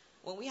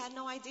 Well, we had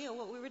no idea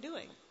what we were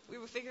doing. We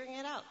were figuring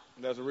it out.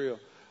 That's real.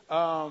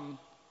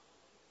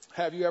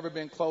 Have you ever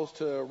been close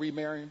to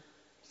remarrying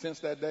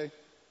since that day?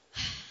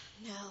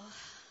 No.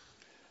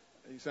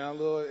 You sound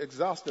a little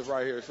exhausted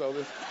right here. So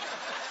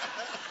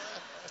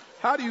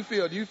how do you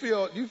feel? Do you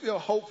feel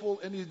hopeful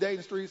in these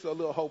dating streets or a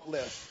little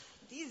hopeless?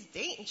 These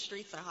dating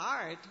streets are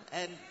hard,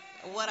 and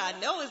what I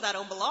know is I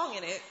don't belong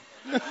in it.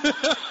 That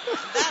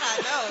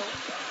I know.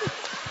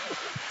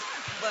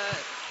 But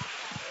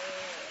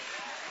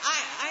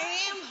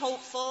I am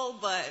hopeful,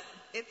 but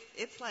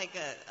it's like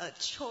a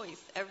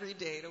choice every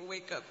day to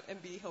wake up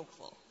and be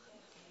hopeful.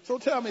 So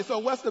tell me,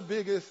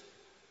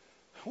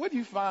 what do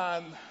you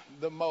find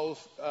the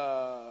most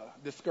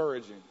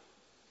discouraging?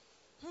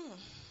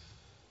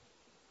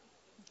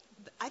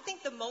 I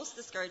think the most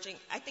discouraging,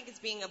 is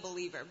being a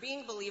believer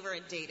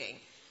in dating.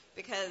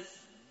 Because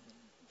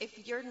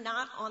if you're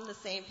not on the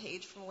same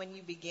page from when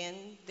you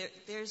begin,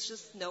 there's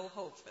just no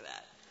hope for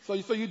that.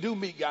 So you do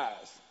meet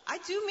guys? I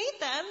do meet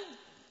them.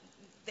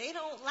 They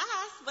don't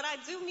last, but I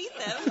do meet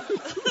them.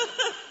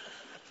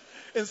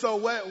 And so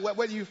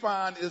what do you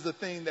find is the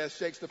thing that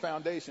shakes the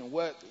foundation?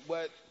 What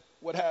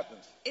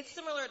happens? It's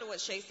similar to what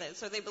Shay said.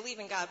 So they believe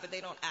in God, but they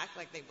don't act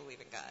like they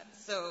believe in God.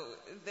 So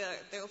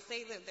they'll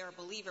say that they're a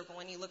believer, but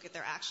when you look at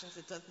their actions,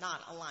 it does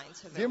not align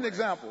to their Give me an words.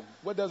 example.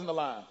 What doesn't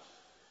align?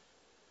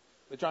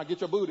 They're trying to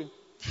get your booty.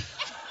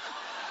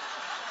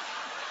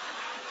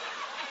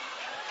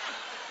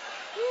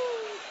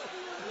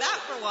 That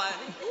for one.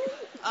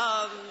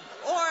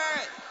 Or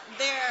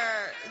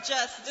they're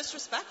just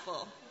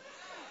disrespectful.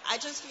 I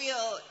just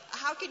feel,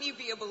 how can you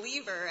be a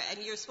believer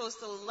and you're supposed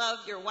to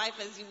love your wife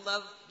as you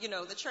love,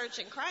 the church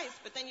and Christ,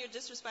 but then you're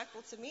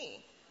disrespectful to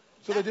me?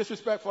 So they're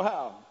disrespectful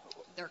how?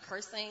 They're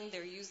cursing,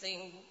 they're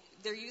using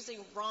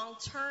wrong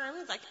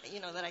terms,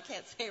 that I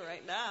can't say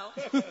right now,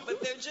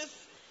 but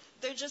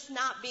they're just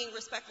not being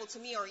respectful to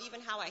me, or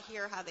even how I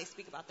hear how they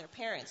speak about their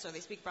parents or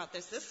they speak about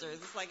their sisters.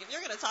 It's like, if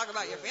you're going to talk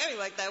about your family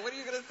like that, what are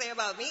you going to say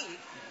about me?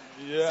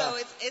 Yeah. So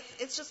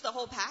it's just the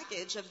whole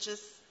package of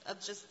just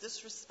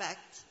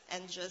disrespect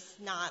and just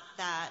not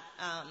that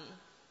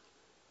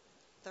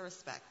the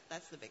respect.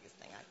 That's the biggest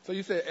thing. So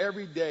you said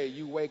every day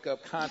you wake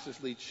up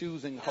consciously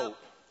choosing hope.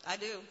 I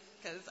do,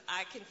 because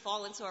I can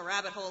fall into a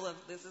rabbit hole of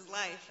this is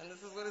life and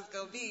this is what it's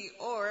going to be,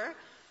 or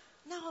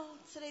no,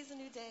 today's a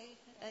new day,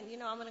 and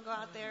I'm going to go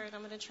out there and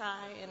I'm going to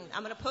try, and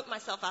I'm going to put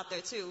myself out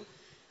there too,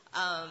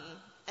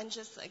 and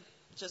just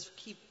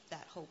keep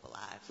that hope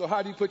alive. So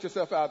how do you put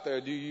yourself out there?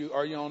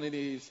 Are you on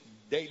any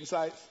dating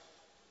sites?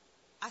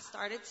 I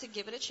started to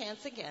give it a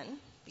chance again,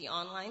 the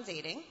online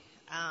dating,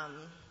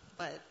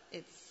 but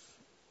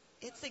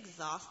it's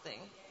exhausting.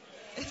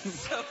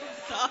 It's so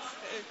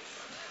exhausting.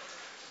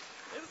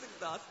 It's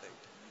exhausting.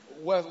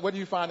 What do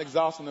you find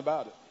exhausting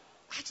about it?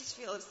 I just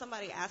feel if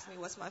somebody asked me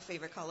what's my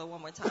favorite color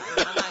one more time,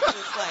 I might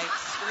just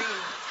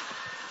scream.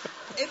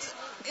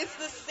 It's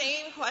the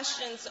same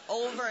questions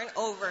over and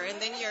over,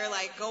 and then you're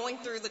going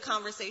through the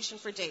conversation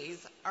for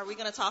days. Are we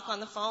going to talk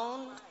on the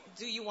phone?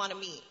 Do you want to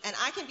meet? And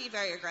I can be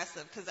very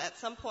aggressive because at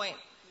some point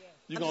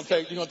you're gonna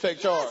take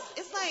charge. Yes,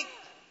 it's like,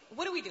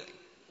 what are we doing?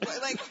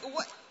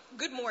 What?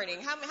 Good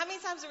morning. How many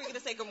times are we going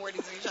to say good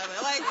morning to each other?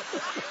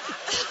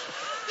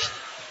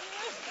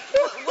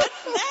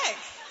 What's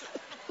next?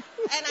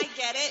 And I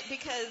get it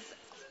because,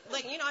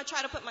 I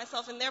try to put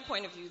myself in their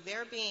point of view.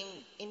 They're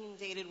being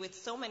inundated with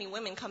so many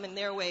women coming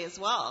their way as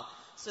well.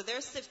 So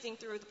they're sifting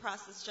through the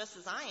process just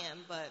as I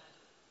am, but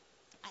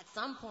at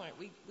some point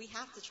we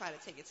have to try to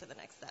take it to the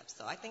next step.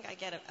 So I think I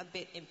get a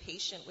bit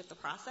impatient with the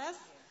process,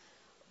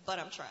 but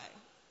I'm trying.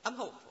 I'm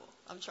hopeful.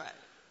 I'm trying.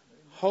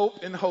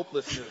 Hope and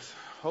hopelessness.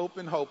 Hope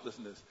and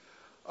hopelessness.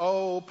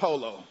 Oh,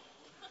 Polo.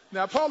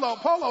 Now,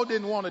 Polo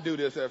didn't want to do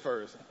this at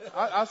first.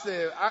 I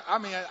said,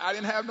 I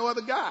didn't have no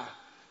other guy.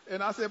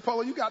 And I said,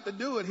 Polo, you got to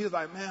do it. He was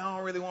like, man, I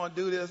don't really want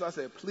to do this. I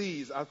said,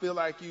 please, I feel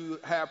like you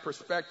have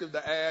perspective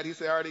to add. He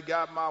said, I already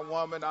got my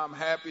woman. I'm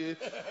happy.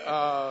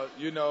 But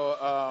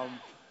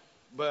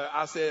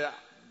I said,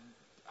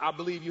 I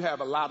believe you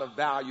have a lot of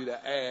value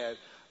to add.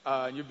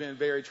 You've been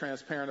very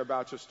transparent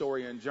about your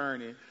story and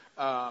journey.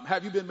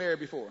 Have you been married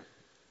before?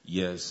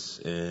 Yes,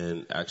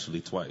 and actually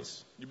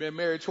twice. You've been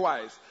married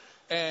twice.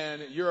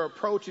 And you're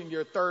approaching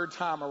your third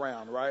time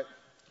around, right?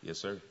 Yes,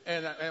 sir.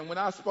 And when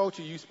I spoke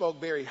to you, you spoke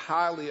very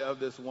highly of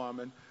this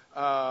woman.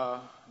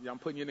 I'm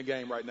putting you in the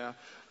game right now.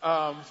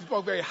 She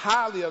spoke very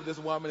highly of this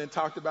woman and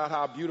talked about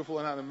how beautiful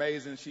and how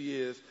amazing she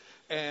is.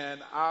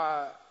 And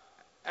I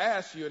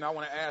asked you, and I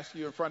want to ask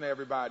you in front of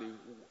everybody,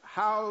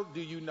 how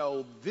do you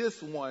know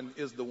this one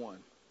is the one?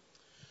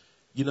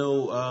 You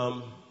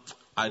know,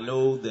 I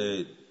know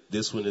that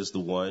this one is the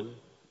one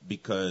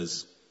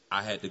because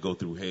I had to go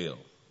through hell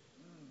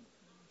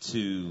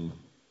to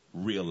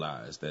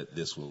realize that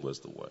this one was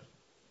the one.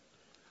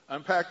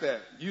 Unpack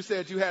that. You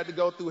said you had to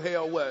go through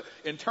hell, what?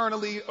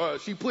 Internally, or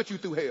she put you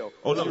through hell?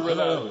 Oh,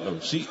 no.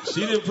 She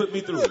didn't put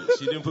me through it.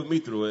 She didn't put me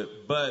through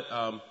it. But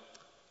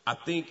I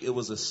think it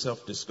was a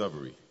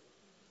self-discovery.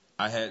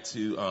 I had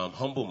to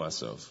humble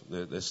myself.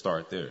 Let's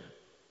start there.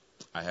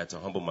 I had to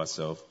humble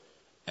myself,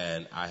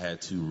 and I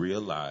had to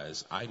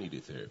realize I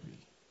needed therapy.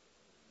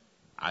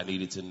 I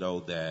needed to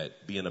know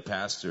that being a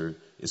pastor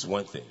is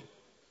one thing.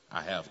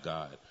 I have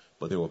God.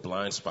 But there were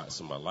blind spots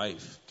in my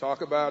life.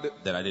 Talk about it.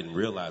 That I didn't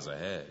realize I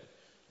had.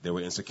 There were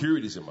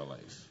insecurities in my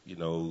life. You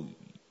know,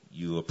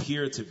 you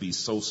appear to be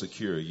so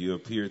secure. You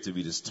appear to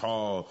be this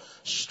tall,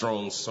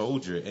 strong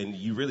soldier, and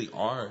you really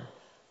are.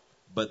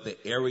 But the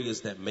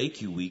areas that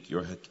make you weak,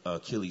 your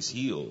Achilles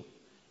heel,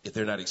 if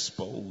they're not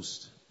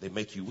exposed, they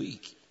make you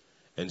weak.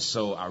 And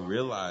so I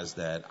realized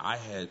that I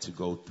had to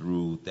go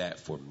through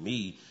that for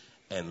me,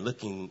 and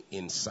looking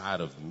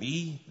inside of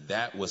me,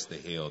 that was the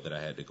hell that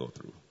I had to go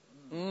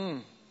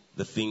through.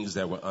 The things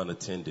that were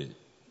unattended,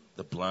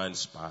 the blind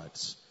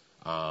spots,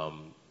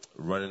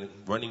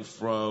 running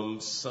from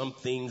some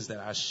things that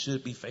I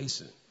should be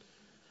facing.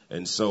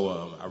 And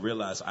so I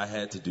realized I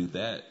had to do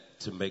that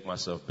to make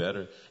myself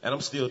better. And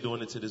I'm still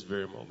doing it to this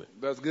very moment.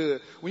 That's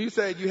good. When you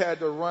said you had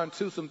to run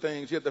to some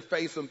things, you had to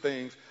face some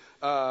things,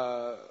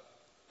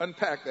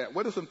 unpack that.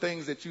 What are some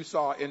things that you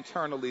saw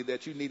internally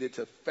that you needed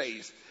to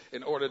face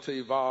in order to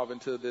evolve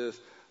into this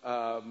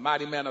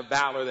mighty man of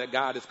valor that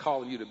God is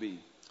calling you to be?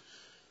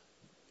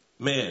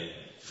 Man,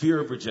 fear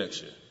of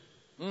rejection.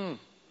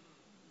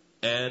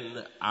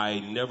 And I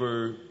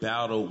never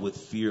battled with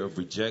fear of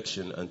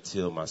rejection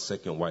until my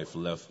second wife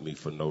left me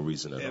for no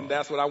reason at all. And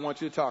that's what I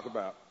want you to talk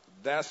about.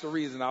 That's the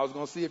reason. I was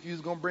going to see if you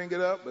was going to bring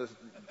it up, but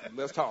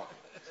let's talk.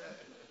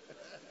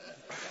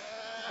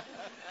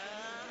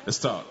 Let's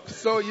talk.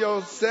 So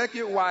your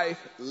second wife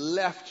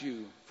left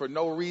you for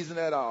no reason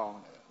at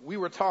all. We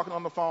were talking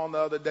on the phone the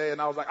other day, and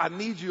I was like, I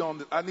need you on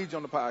the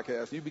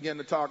podcast. You began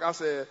to talk. I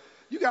said,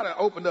 you got to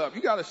open up.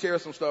 You got to share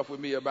some stuff with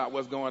me about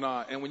what's going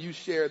on. And when you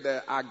shared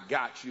that, I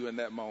got you in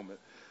that moment.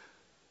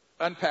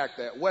 Unpack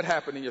that. What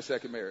happened in your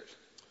second marriage?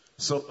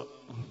 So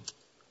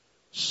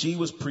she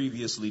was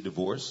previously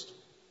divorced,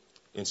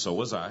 and so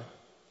was I.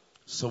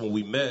 So when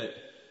we met,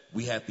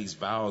 we had these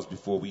vows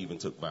before we even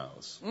took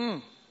vows.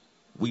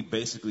 We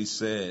basically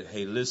said,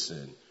 hey,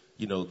 listen,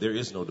 there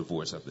is no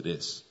divorce after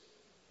this.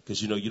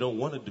 Because, you don't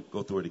want to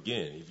go through it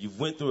again. If you've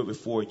went through it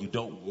before, you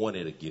don't want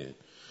it again.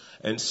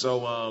 And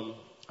so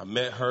I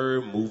met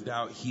her, moved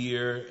out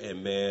here,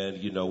 and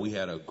man, we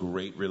had a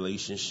great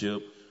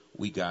relationship.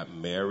 We got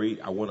married.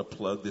 I want to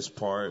plug this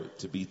part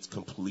to be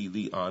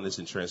completely honest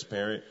and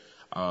transparent.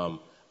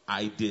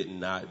 I did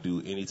not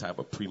do any type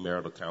of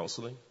premarital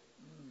counseling.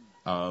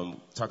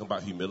 Talking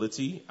about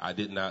humility, I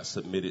did not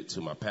submit it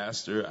to my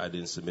pastor. I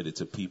didn't submit it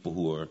to people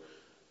who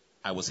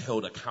I was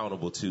held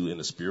accountable to in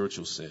a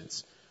spiritual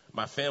sense.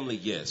 My family,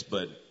 yes,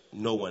 but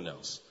no one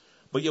else.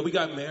 But yeah, we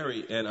got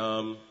married,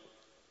 and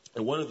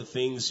one of the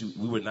things,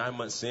 we were 9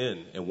 months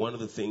in, and one of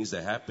the things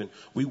that happened,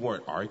 we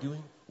weren't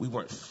arguing. We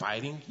weren't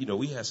fighting.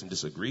 We had some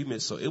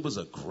disagreements, so it was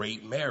a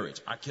great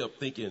marriage. I kept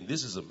thinking,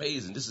 this is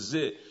amazing. This is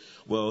it.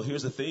 Well,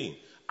 here's the thing.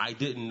 I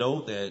didn't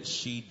know that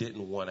she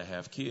didn't want to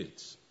have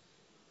kids.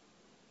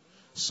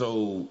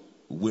 So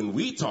when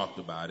we talked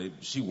about it,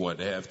 she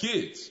wanted to have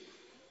kids.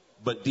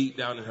 But deep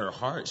down in her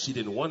heart, she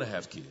didn't want to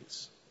have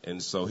kids.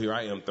 And so here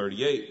I am,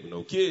 38, with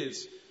no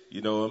kids.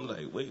 I'm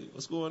like, wait,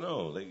 what's going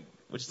on? Like,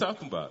 what you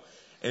talking about?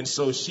 And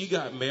so she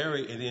got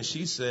married, and then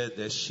she said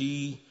that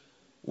she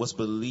was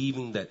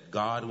believing that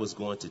God was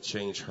going to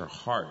change her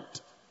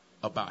heart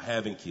about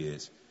having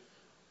kids.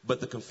 But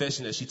the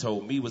confession that she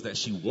told me was that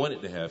she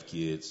wanted to have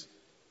kids,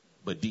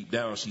 but deep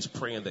down she's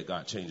praying that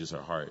God changes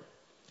her heart.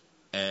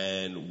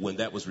 And when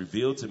that was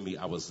revealed to me,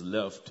 I was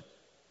left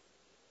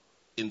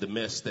in the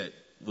mess that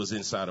was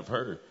inside of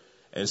her.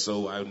 And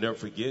so I'll never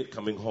forget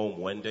coming home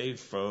one day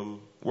from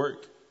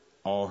work.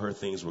 All her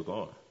things were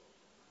gone.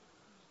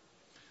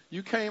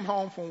 You came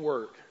home from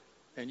work,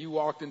 and you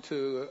walked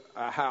into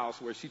a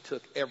house where she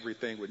took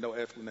everything with no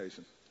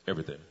explanation.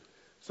 Everything.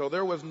 So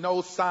there was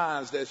no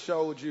signs that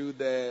showed you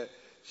that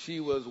she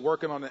was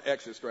working on an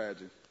exit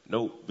strategy?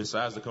 Nope.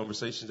 Besides the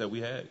conversations that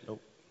we had,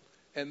 nope.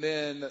 And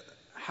then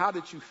how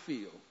did you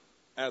feel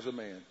as a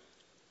man?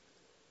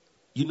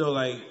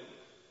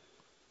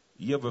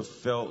 You ever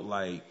felt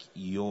like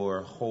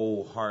your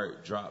whole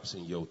heart drops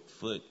in your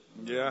foot?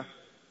 Yeah.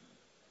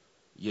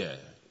 Yeah,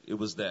 it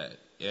was that.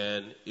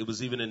 And it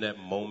was even in that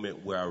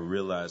moment where I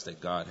realized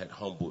that God had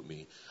humbled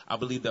me. I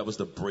believe that was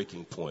the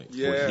breaking point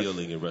for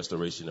healing and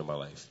restoration in my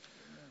life.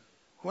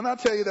 When I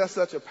tell you that's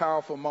such a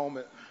powerful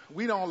moment,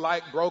 we don't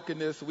like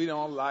brokenness. We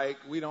don't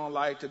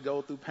like to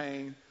go through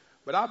pain.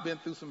 But I've been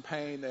through some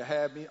pain that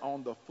had me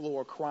on the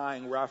floor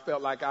crying, where I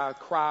felt like I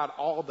cried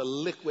all the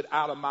liquid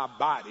out of my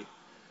body.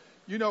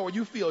 You know, when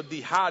you feel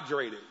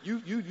dehydrated,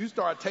 you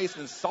start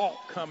tasting salt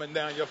coming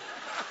down your.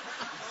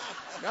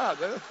 God,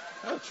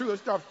 that's true. You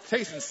start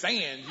tasting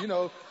sand. You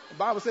know, the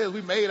Bible says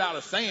we made out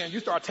of sand. You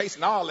start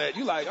tasting all that.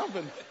 You like,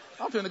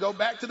 I'm finna go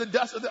back to the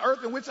dust of the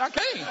earth in which I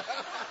came.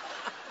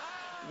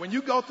 When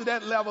you go through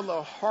that level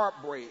of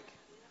heartbreak,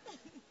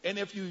 and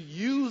if you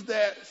use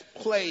that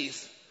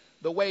place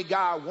the way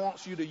God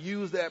wants you to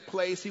use that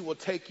place, he will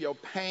take your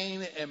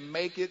pain and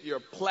make it your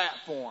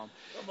platform.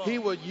 He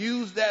will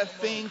use that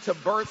thing to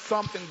birth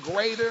something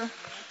greater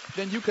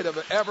than you could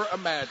have ever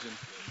imagined.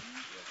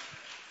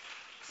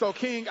 So,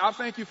 King, I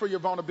thank you for your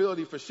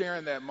vulnerability, for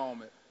sharing that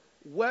moment.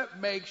 What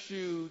makes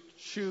you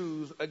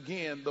choose,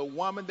 again, the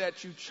woman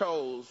that you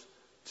chose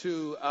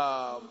to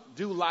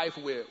do life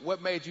with?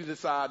 What made you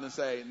decide and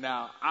say,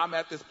 now, I'm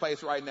at this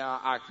place right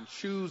now. I can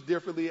choose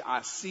differently.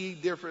 I see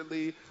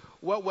differently.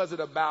 What was it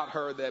about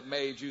her that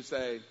made you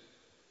say,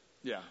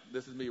 yeah,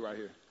 this is me right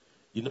here?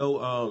 You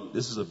know,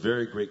 this is a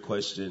very great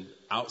question.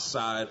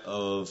 Outside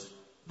of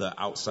the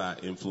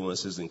outside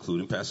influences,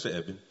 including Pastor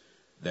Eben,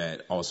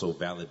 that also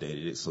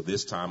validated it. So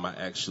this time I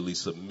actually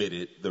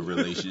submitted the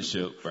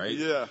relationship, right?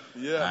 Yeah.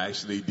 I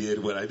actually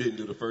did what I didn't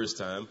do the first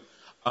time.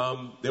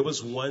 There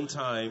was one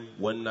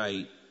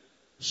night,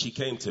 she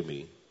came to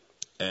me.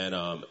 And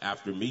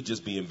after me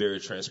just being very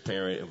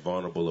transparent and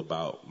vulnerable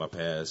about my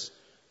past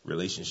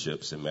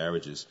relationships and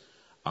marriages,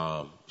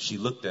 she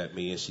looked at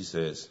me and she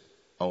says,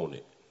 own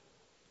it.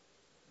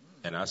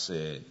 And I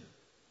said,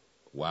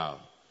 wow.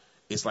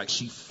 It's like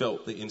she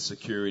felt the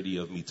insecurity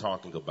of me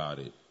talking about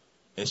it.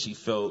 And she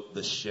felt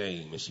the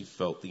shame and she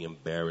felt the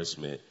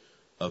embarrassment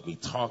of me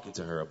talking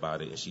to her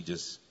about it. And she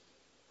just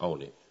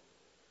owned it.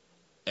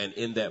 And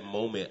in that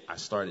moment, I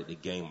started to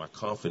gain my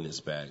confidence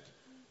back,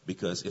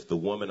 because if the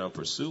woman I'm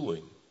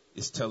pursuing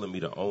is telling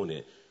me to own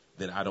it,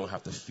 then I don't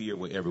have to fear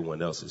what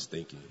everyone else is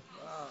thinking.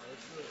 Wow,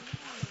 that's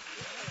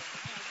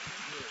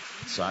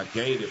good. So I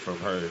gained it from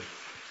her.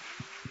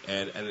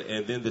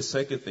 And then the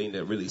second thing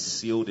that really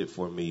sealed it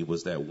for me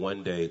was that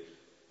one day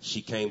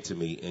she came to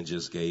me and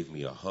just gave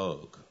me a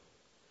hug.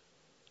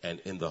 And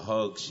in the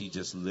hug, she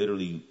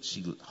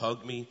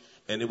hugged me,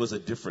 and it was a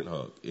different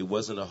hug. It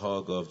wasn't a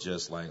hug of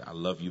just like, I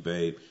love you,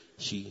 babe.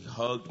 She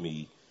hugged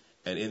me,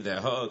 and in that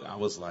hug, I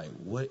was like,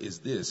 what is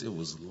this? It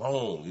was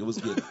long. It was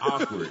getting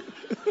awkward.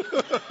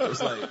 It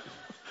was like,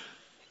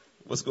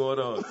 what's going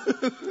on?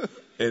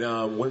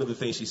 And one of the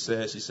things she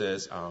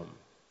says,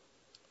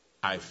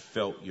 I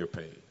felt your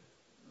pain.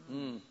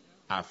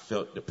 I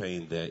felt the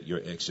pain that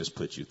your ex just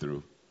put you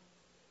through,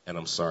 and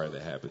I'm sorry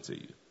that happened to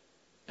you.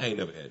 I ain't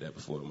never had that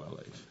before in my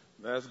life.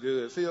 That's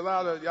good. See, a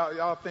lot of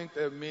y'all think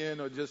that men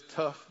are just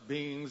tough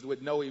beings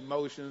with no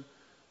emotion.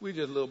 We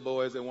just little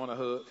boys that want a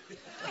hug.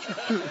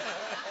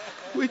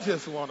 We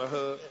just want a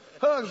hug.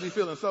 Hugs be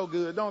feeling so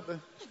good, don't they?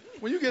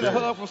 When you get a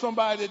hug from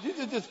somebody,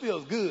 it just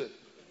feels good.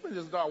 We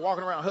just start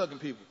walking around hugging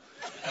people.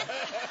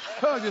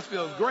 Hug just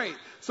feels great.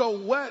 So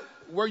what,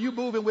 were you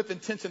moving with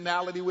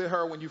intentionality with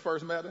her when you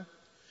first met her?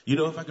 You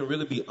know, if I can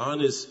really be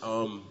honest,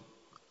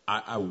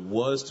 I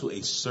was to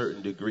a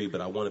certain degree,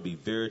 but I want to be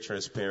very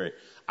transparent.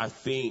 I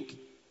think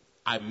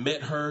I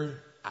met her,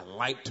 I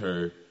liked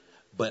her,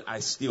 but I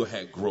still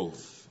had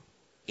growth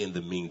in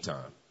the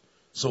meantime.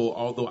 So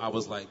although I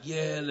was like,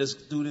 yeah, let's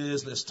do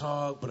this, let's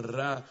talk, blah, blah,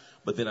 blah,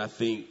 but then I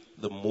think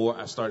the more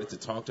I started to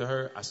talk to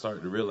her, I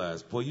started to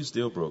realize, boy, you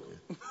still broken.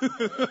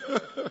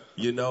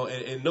 You know,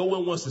 and no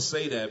one wants to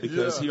say that,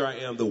 because here I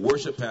am, the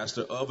worship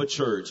pastor of a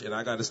church, and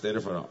I got to stand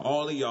in front of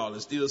all of y'all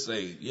and still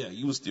say, yeah,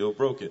 you were still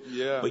broken.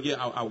 Yeah. But yeah,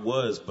 I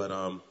was, but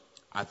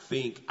I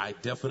think I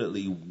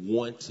definitely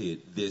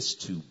wanted this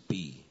to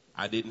be.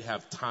 I didn't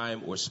have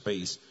time or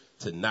space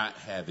to not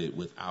have it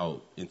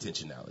without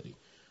intentionality.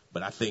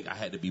 But I think I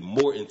had to be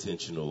more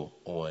intentional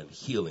on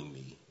healing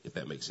me, if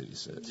that makes any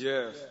sense.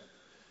 Yes.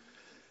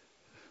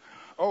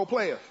 Old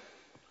player.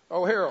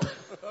 Old Harold.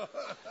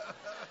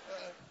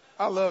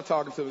 I love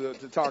talking to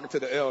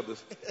the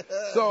elders.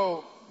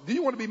 So, do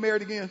you want to be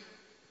married again?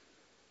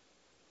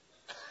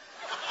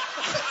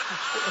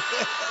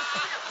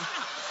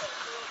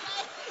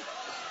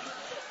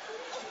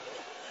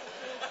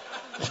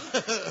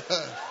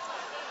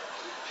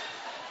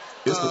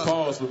 It's the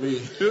pause for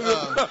me.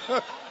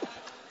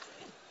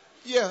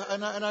 Yeah,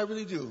 and I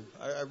really do.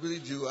 I really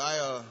do.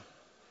 I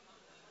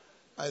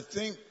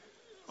think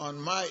on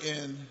my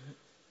end,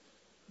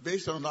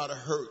 based on a lot of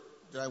hurt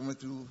that I went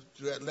through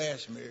that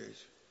last marriage,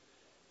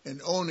 and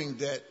owning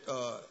that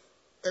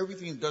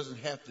everything doesn't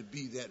have to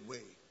be that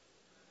way.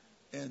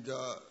 And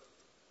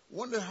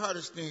one of the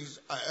hardest things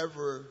I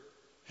ever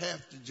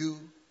have to do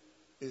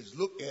is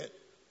look at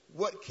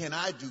what can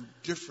I do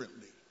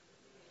differently.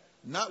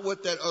 Not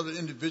what that other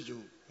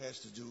individual has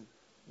to do.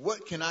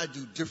 What can I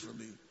do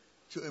differently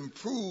to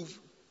improve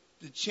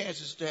the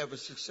chances to have a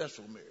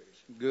successful marriage?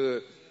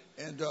 Good.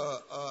 And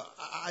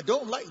I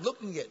don't like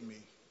looking at me.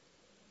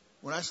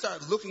 when I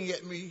start looking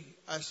at me,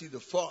 I see the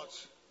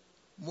faults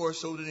more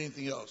so than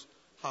anything else.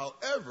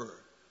 However,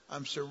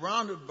 I'm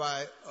surrounded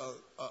by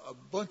a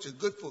bunch of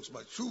good folks,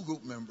 my true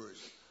group members,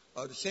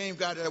 the same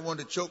guy that I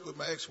wanted to choke with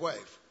my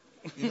ex-wife,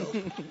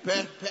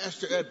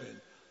 Pastor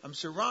Edmund. I'm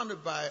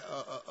surrounded by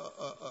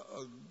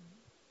a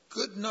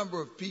good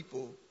number of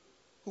people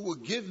who will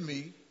give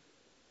me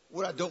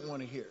what I don't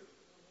want to hear,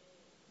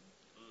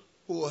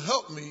 who will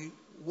help me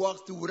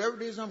walk through whatever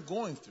it is I'm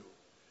going through.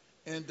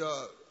 And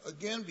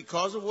again,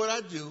 because of what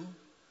I do,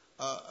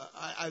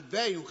 I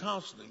value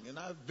counseling, and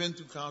I've been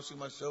through counseling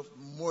myself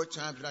more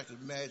times than I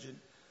could imagine.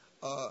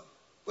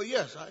 But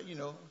yes,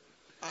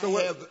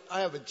 I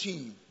have a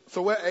team.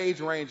 So what age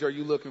range are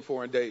you looking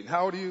for in dating?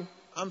 How old are you?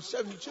 I'm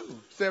 72.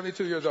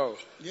 72 years old.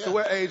 Yeah. So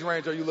what age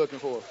range are you looking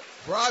for?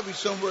 Probably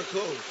somewhere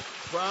close.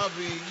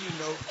 Probably,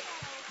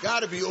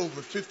 got to be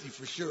over 50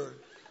 for sure.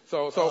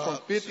 So from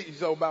 50,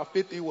 so about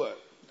 50 what?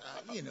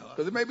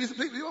 Because it may be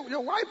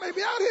your wife may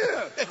be out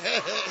here.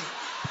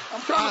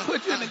 I'm trying to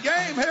put you in the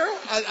game, Harold.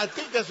 I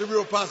think that's a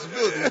real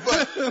possibility.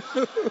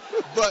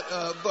 But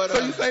so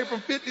you say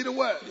from 50 to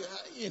what?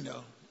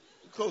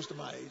 Close to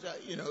my age.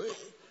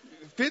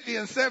 50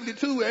 and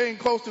 72 ain't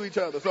close to each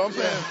other. So I'm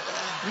saying,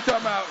 you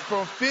talking about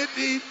from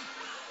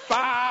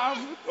 55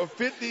 or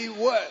 50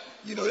 what?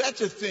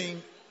 That's a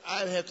thing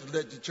I'd have to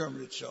let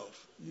determine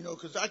itself.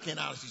 Because I can't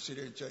honestly sit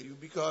here and tell you,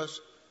 because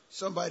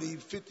somebody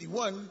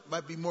 51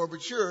 might be more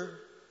mature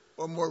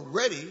or more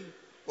ready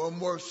or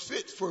more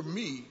fit for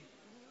me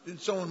than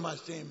someone my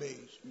same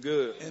age.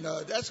 Good. And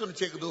that's going to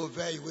take a little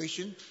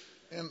evaluation.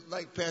 And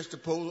like Pastor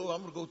Polo,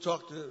 I'm going to go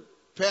talk to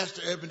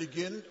Pastor Edmund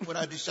again when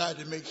I decide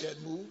to make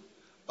that move.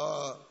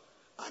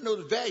 I know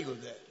the value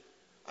of that.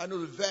 I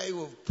know the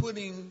value of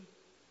putting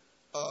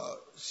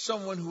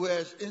someone who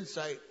has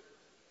insight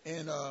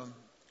and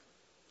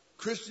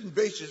Christian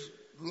basis,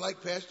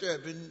 like Pastor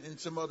Edmund and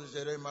some others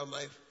that are in my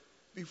life,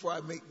 before I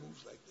make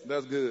moves like that.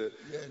 That's good.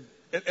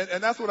 Yeah.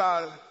 And that's what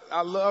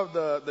I love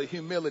the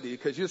humility,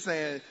 because you're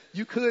saying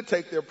you could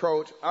take the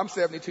approach. I'm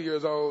 72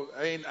 years old.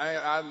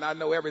 I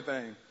know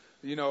everything.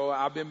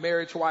 I've been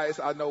married twice.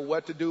 I know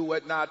what to do,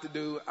 what not to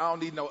do. I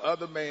don't need no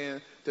other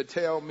man to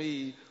tell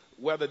me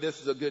whether this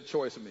is a good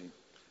choice for me.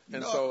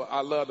 And so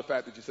I love the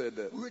fact that you said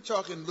that. We were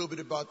talking a little bit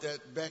about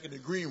that back in the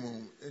green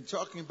room, and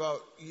talking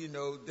about,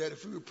 that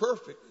if we were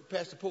perfect,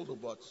 Pastor Polo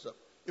brought this up,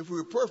 if we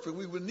were perfect,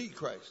 we would need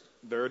Christ.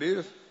 There it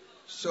is.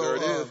 So, there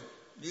it is.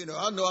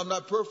 I know I'm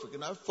not perfect,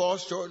 and I fall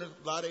short in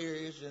a lot of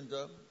areas and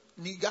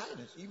need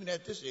guidance, even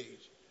at this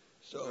age.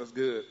 So That's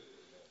good.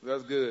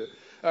 That's good.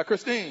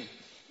 Christine.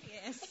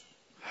 Yes.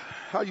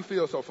 How you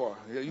feel so far?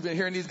 You've been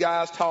hearing these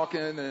guys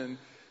talking, and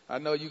I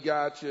know you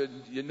got your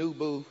new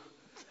boo.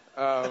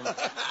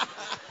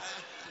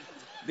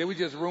 Did we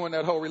just ruin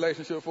that whole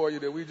relationship for you?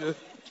 Did we just?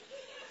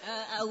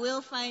 I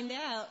will find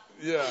out.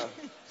 Yeah.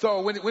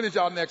 So when is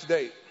y'all next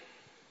date?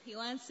 He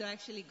wants to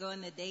actually go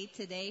on a date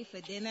today for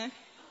dinner.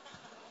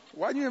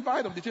 Why didn't you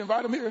invite him? Did you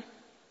invite him here?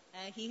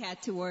 He had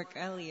to work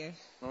earlier.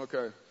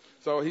 Okay.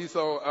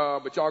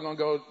 But y'all gonna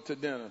go to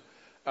dinner.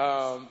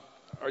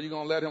 Are you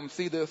gonna let him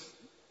see this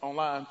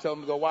online? Tell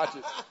him to go watch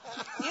it.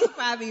 He'll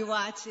probably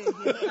watch it.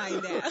 He'll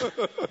find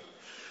out.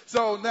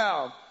 So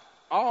now,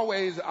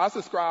 I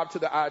subscribe to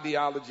the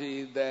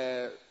ideology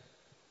that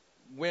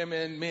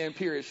women, men,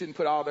 period, shouldn't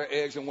put all their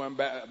eggs in one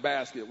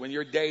basket. When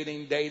you're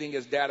dating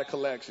is data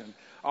collection.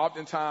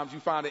 Oftentimes you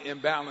find an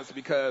imbalance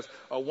because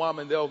a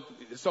woman,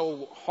 it's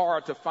so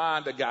hard to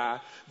find a guy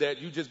that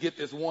you just get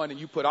this one and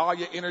you put all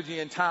your energy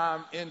and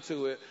time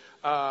into it,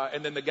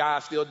 and then the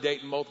guy's still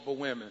dating multiple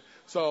women.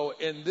 So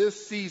in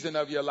this season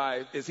of your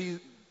life,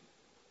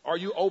 are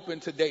you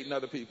open to dating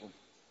other people?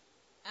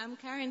 I'm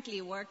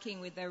currently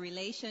working with a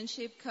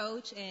relationship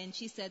coach, and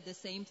she said the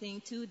same thing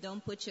too.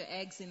 Don't put your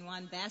eggs in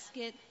one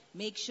basket.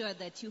 Make sure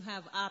that you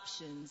have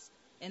options.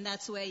 And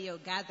that's where you're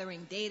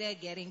gathering data,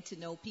 getting to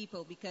know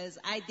people. Because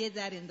I did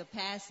that in the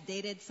past,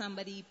 dated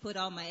somebody, put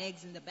all my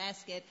eggs in the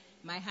basket.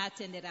 My heart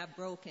ended up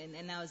broken,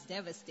 and I was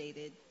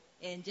devastated.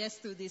 And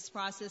just through this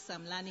process,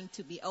 I'm learning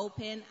to be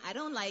open. I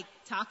don't like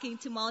talking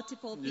to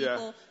multiple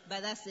people,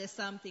 but that's just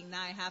something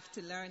now I have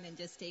to learn and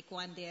just take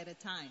one day at a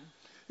time.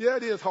 Yeah,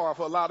 it is hard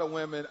for a lot of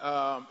women.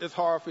 It's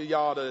hard for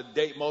y'all to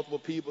date multiple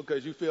people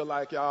because you feel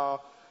like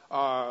y'all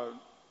are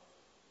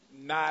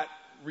not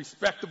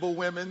respectable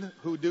women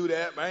who do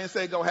that. But I ain't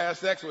say go have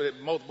sex with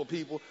multiple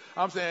people.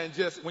 I'm saying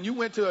just when you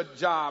went to a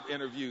job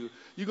interview,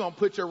 you're going to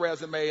put your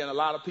resume in a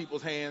lot of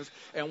people's hands.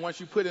 And once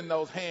you put in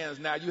those hands,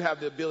 now you have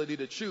the ability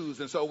to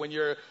choose. And so when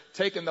you're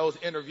taking those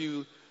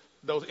interviews,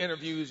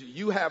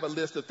 you have a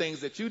list of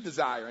things that you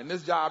desire. In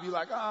this job, you're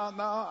like, oh,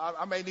 no,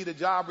 I may need a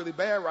job really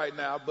bad right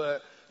now,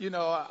 but,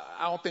 I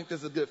don't think this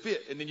is a good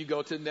fit. And then you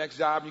go to the next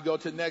job,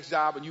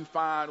 and you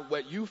find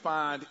what you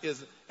find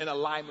is in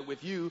alignment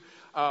with you,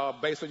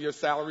 based on your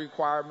salary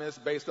requirements,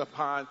 based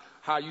upon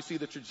how you see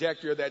the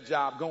trajectory of that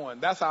job going.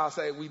 That's how I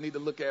say we need to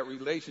look at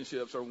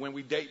relationships or when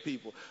we date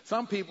people.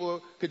 Some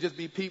people could just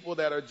be people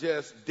that are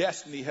just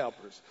destiny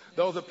helpers.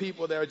 Those are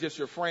people that are just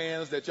your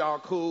friends, that y'all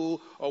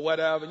cool or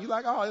whatever. And you're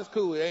like, oh, it's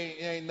cool. It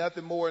ain't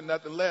nothing more,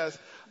 nothing less.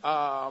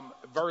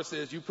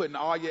 Versus you putting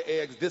all your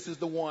eggs, this is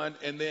the one,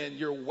 and then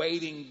you're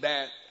waiting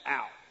that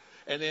out.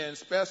 And then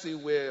especially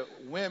with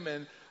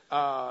women,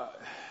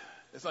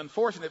 it's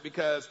unfortunate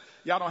because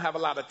y'all don't have a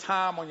lot of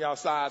time on y'all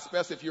side,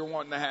 especially if you're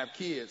wanting to have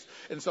kids.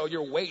 And so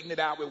you're waiting it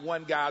out with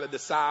one guy to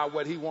decide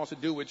what he wants to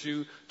do with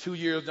you. 2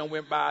 years done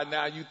went by,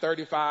 now you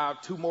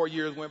 35, 2 more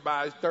years went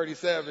by, he's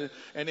 37,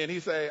 and then he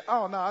say,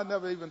 oh no, I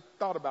never even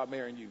thought about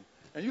marrying you.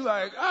 And you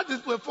like, I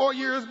just put 4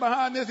 years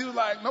behind this. He was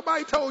like,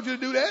 nobody told you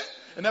to do that.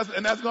 And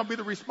that's going to be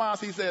the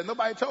response. He said,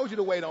 nobody told you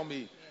to wait on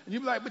me. And you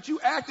be like, but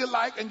you acted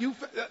like, and you,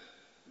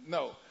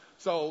 no.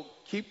 So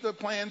keep the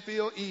playing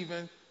field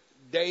even,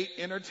 date,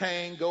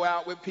 entertain, go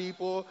out with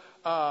people,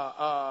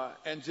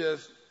 and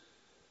just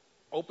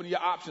open your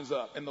options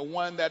up. And the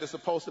one that is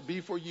supposed to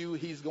be for you,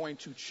 he's going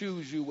to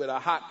choose you with a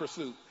hot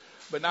pursuit,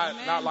 but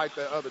not like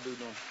the other dude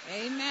doing.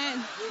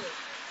 Amen.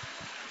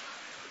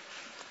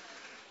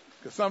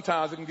 Because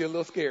sometimes it can get a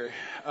little scary.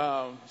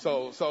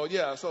 So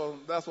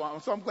that's why.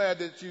 So I'm glad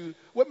that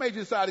what made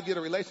you decide to get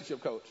a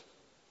relationship coach?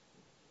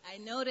 I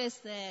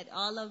noticed that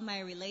all of my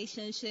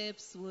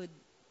relationships would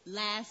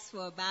last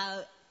for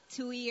about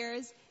 2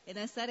 years. And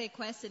I started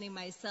questioning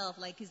myself,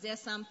 like, is there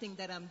something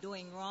that I'm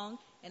doing wrong?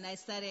 And I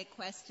started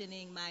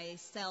questioning my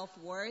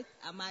self-worth.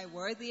 Am I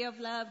worthy of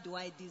love? Do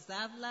I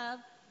deserve love?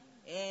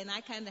 And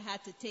I kind of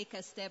had to take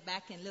a step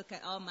back and look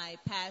at all my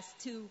past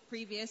 2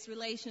 previous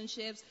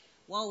relationships.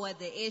 What were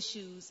the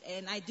issues?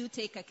 And I do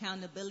take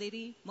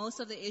accountability. Most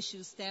of the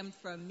issues stemmed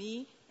from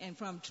me and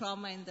from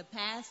trauma in the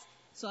past.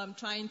 So I'm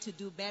trying to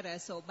do better.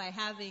 So by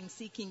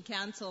seeking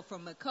counsel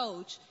from a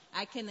coach,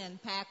 I can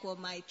unpack what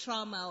my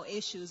trauma or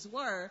issues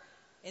were,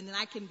 and then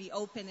I can be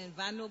open and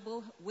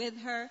vulnerable with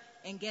her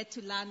and get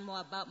to learn more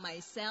about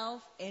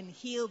myself and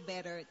heal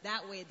better.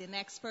 That way, the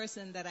next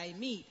person that I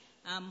meet,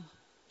 I'm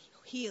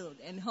healed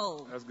and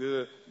whole. That's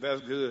good.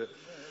 That's good.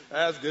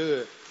 That's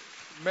good.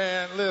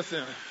 Man,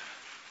 listen,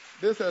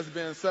 this has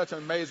been such an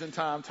amazing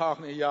time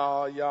talking to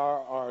y'all.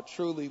 Y'all are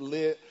truly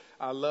lit.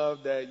 I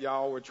love that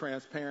y'all were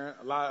transparent.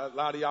 A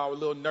lot of y'all were a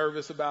little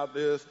nervous about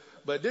this,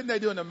 but didn't they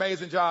do an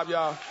amazing job,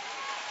 y'all?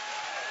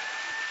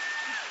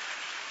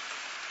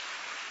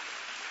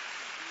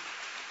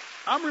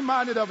 I'm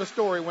reminded of a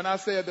story when I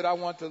said that I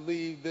want to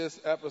leave this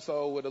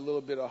episode with a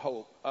little bit of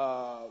hope.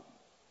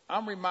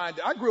 I'm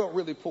reminded, I grew up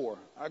really poor.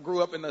 I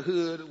grew up in the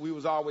hood. We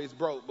was always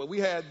broke, but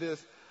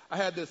I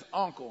had this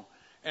uncle,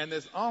 and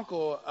this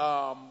uncle,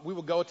 we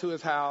would go to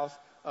his house,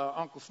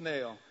 Uncle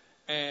Snail,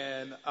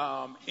 and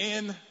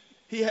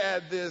he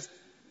had this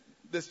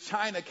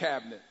china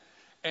cabinet,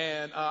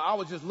 and I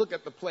would just look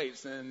at the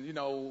plates, and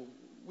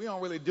we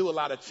don't really do a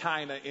lot of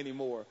china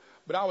anymore.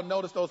 But I would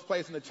notice those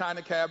plates in the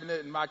china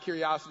cabinet, and my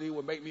curiosity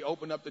would make me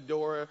open up the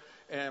door,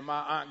 and my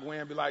Aunt Gwen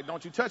would be like,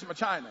 don't you touch my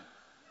china.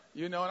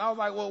 And I was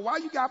like, well, why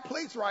you got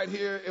plates right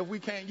here if we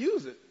can't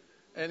use it?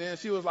 And then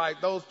she was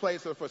like, those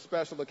plates are for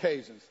special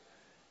occasions.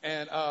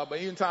 And but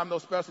even time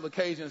those special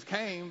occasions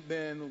came,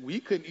 then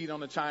we couldn't eat on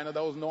the china.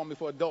 Those normally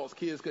for adults.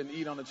 Kids couldn't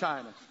eat on the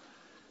china.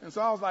 And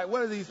so I was like,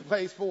 what are these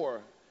plates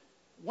for?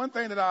 One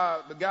thing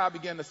that the guy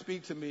began to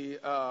speak to me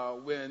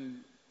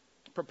when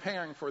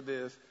preparing for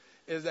this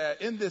is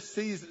that in this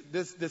season,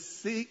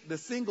 the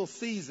single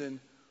season,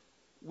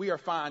 we are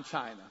fine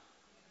china.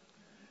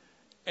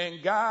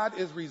 And God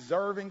is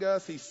reserving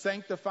us. He's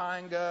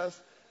sanctifying us.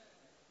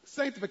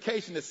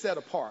 Sanctification is set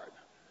apart.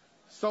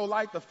 So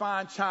like the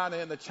fine china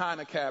in the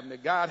china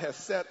cabinet, God has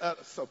set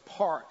us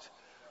apart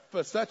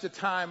for such a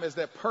time as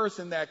that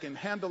person that can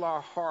handle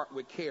our heart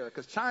with care.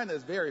 Because china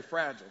is very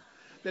fragile.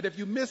 That if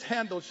you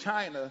mishandle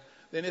china,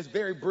 then it's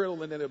very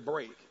brittle and it'll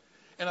break.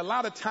 And a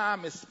lot of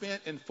time is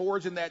spent in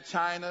forging that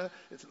china.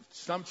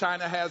 Some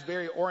china has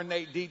very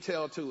ornate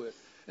detail to it.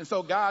 And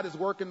so God is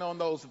working on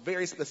those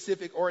very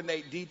specific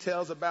ornate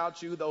details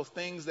about you, those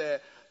things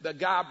that the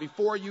guy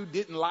before you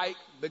didn't like,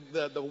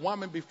 the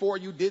woman before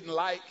you didn't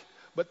like,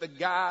 but the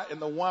guy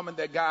and the woman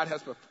that God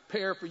has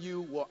prepared for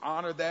you will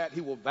honor that. He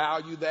will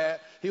value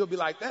that. He'll be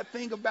like, that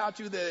thing about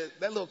you, that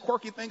little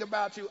quirky thing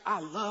about you, I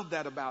love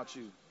that about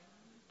you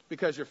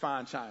because you're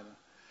fine china.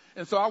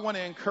 And so I want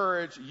to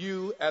encourage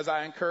you, as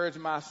I encourage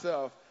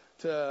myself,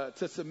 to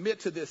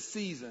submit to this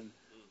season.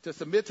 To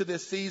submit to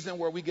this season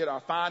where we get our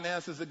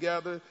finances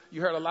together.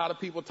 You heard a lot of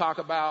people talk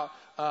about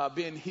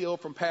being healed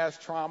from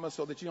past trauma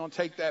so that you don't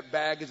take that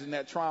baggage and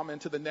that trauma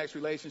into the next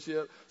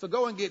relationship. So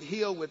go and get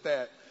healed with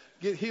that.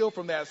 Get healed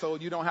from that so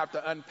you don't have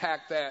to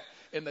unpack that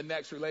in the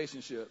next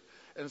relationship.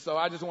 And so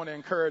I just want to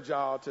encourage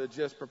y'all to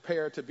just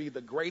prepare to be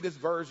the greatest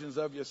versions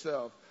of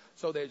yourself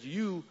so that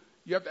you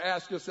have to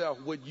ask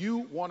yourself, would you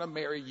want to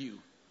marry you?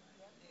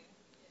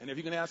 And if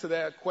you can answer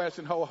that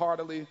question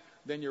wholeheartedly,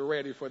 then you're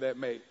ready for that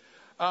mate.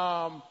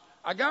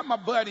 I got my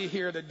buddy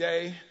here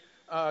today,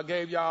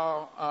 gave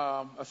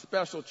y'all a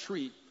special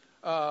treat.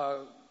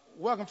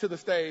 Welcome to the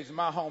stage,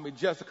 my homie,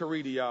 Jessica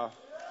Reedy, y'all.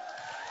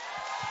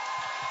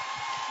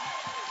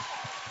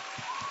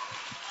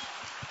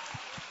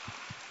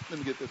 Let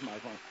me get this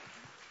microphone.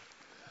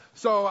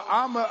 So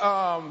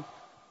I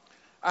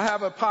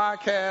have a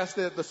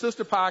podcast, the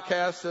sister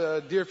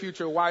podcast, Dear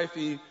Future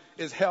Wifey,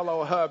 is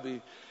Hello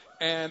Hubby.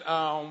 And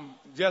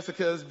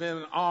Jessica has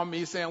been on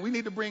me saying, we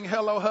need to bring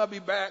Hello Hubby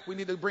back. We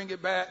need to bring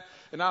it back.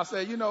 And I'll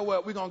say, you know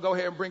what? We're going to go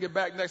ahead and bring it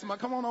back next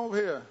month. Come on over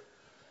here.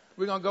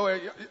 We're going to go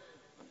ahead.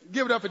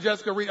 Give it up for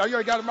Jessica Reed. Oh, you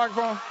already got a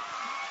microphone?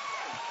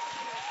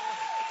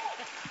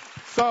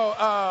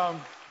 So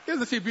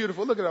isn't she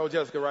beautiful? Look at old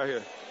Jessica right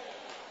here.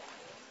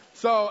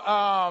 So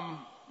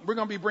we're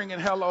going to be bringing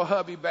Hello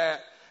Hubby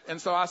back.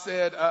 And so I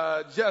said,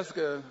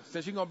 Jessica,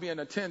 since you're going to be in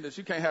attendance,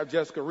 you can't have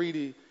Jessica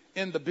Reedy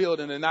in the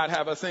building and not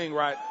have her sing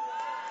right.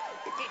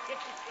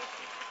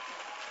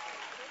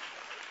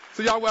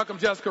 So y'all welcome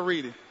Jessica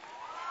Reedy.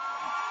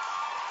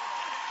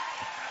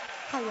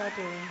 How y'all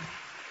doing?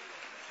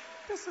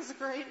 This is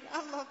great.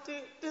 I loved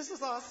it. This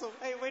is awesome.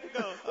 Hey, way to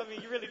go. I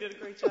mean, you really did a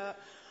great job.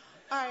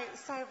 All right,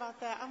 sorry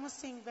about that. I'm going to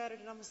sing better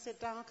than I'm going to sit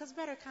down because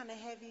better kind of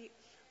heavy.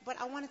 But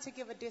I wanted to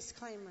give a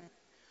disclaimer.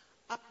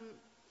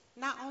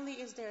 Not only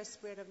is there a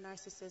spirit of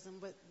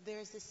narcissism, but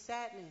there's this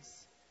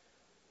sadness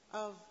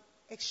of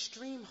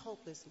extreme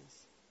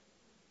hopelessness.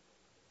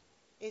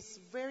 It's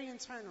very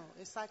internal.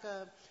 It's like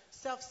a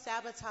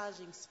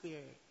self-sabotaging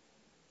spirit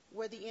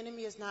where the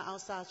enemy is not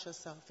outside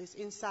yourself. It's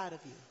inside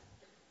of you.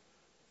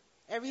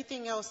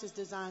 Everything else is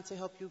designed to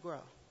help you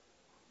grow.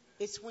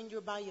 It's when you're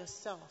by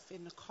yourself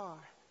in the car.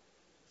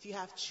 If you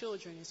have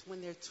children, it's when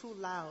they're too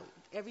loud.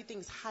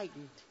 Everything's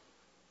heightened.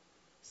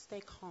 Stay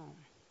calm.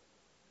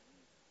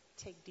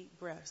 Take deep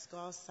breaths. Go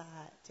outside.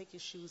 Take your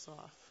shoes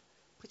off.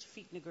 Put your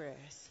feet in the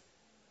grass.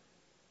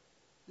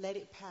 Let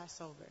it pass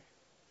over.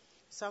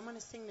 So I'm going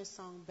to sing this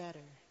song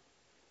better.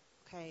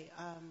 Okay?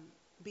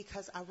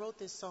 Because I wrote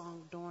this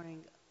song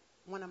during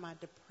one of my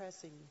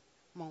depressing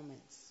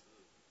moments.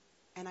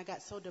 And I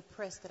got so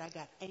depressed that I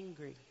got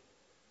angry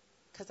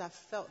because I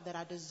felt that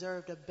I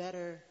deserved a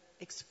better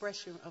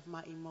expression of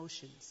my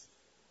emotions,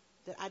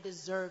 that I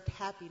deserved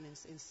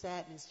happiness, and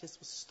sadness just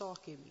was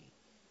stalking me.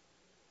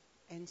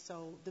 And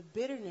so the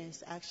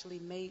bitterness actually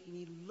made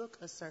me look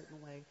a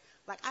certain way.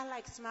 Like, I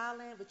like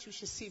smiling, but you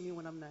should see me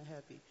when I'm not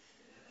happy.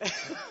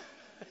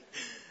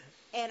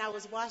 And I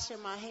was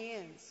washing my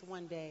hands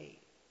one day,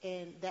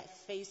 and that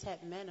face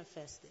had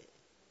manifested.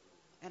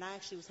 And I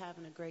actually was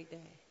having a great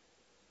day.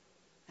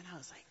 And I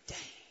was like, dang,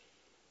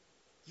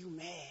 you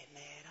mad.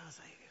 I was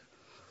like,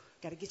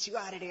 got to get you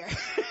out of there.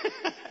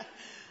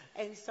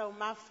 And so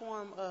my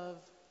form of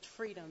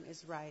freedom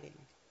is writing.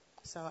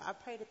 So I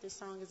pray that this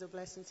song is a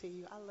blessing to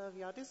you. I love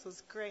y'all. This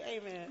was great.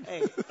 Amen.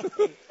 Hey,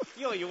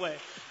 you on your way.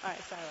 All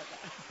right, sorry about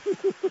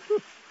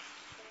that.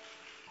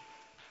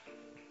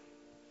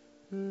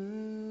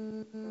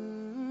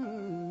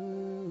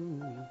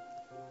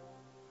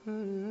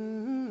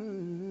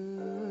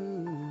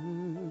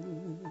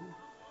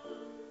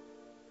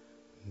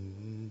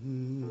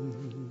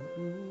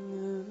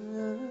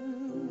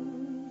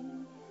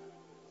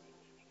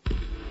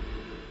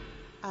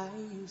 I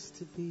used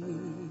to be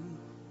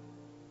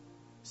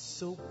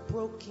so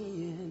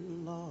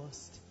broken,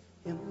 lost,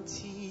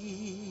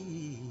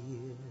 empty,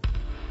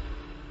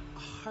 a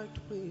heart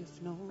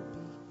with no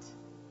beat,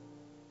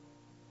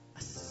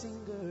 a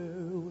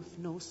singer with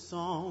no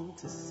song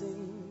to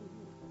sing.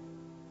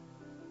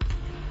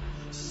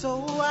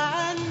 So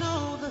I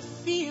know the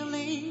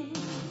feeling,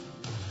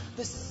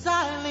 the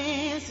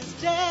silence is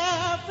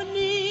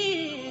deafening,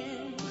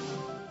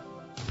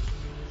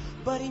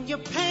 but in your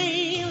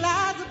pain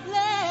lies a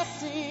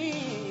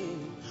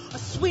blessing, a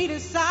sweet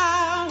and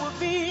sour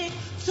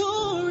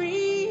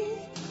victory.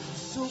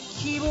 So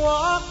keep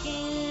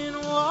walking,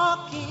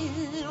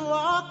 walking,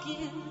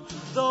 walking,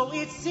 though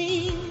it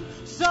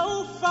seems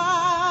so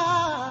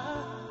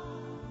far.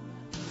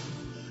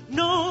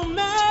 No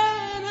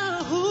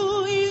matter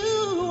who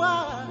you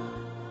are,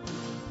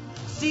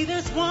 see,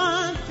 there's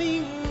one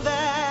thing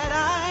that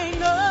I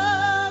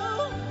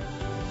know.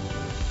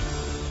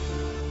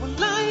 When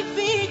life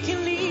it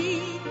can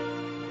leave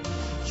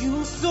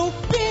you so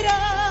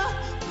bitter,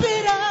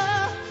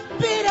 bitter,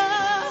 bitter,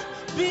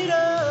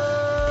 bitter,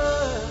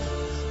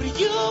 but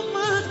you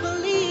must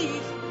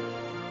believe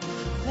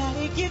that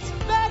it gets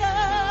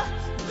better,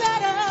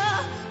 better,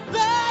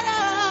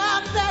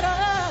 better, better.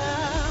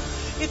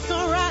 It's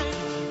alright,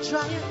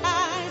 dry your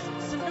eyes,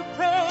 send a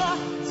prayer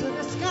to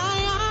the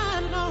sky.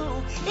 I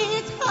know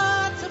it's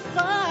hard to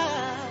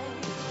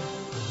find,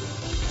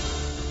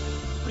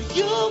 but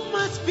you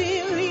must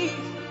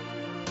believe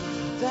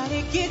that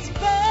it gets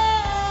better.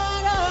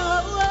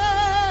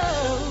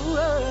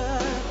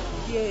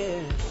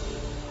 Yeah.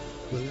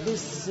 Well,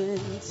 listen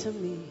to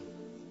me.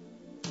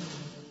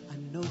 I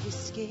know you're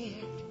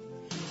scared.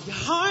 Your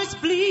heart's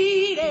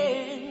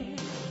bleeding.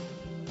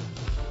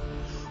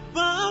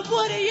 But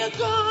what are you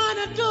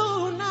gonna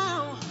do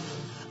now?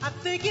 I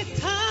think it's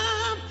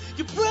time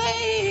you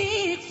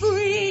break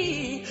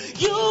free.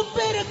 You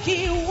better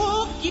keep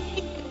walking,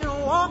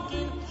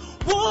 walking,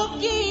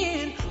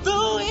 walking,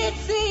 though it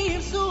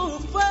seems so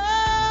far.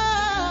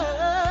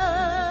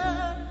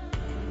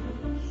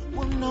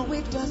 Well, no,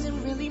 it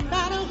doesn't really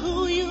matter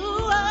who you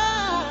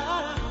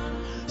are.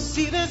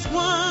 See, there's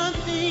one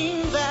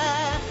thing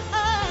that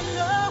I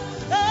know.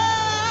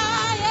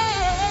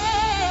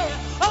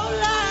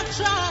 Oh, I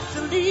try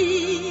to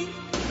leave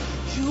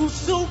you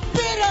so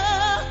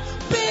bitter,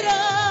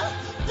 bitter,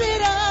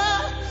 bitter,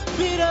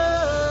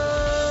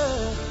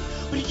 bitter.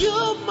 But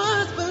you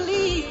must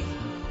believe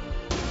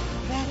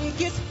that it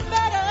gets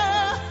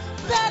better,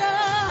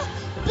 better,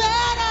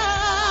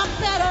 better,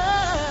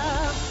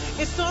 better.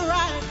 It's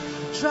alright,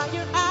 dry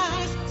your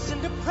eyes,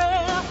 send a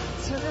prayer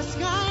to the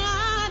sky.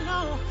 I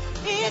know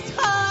it's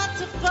hard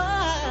to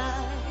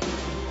find.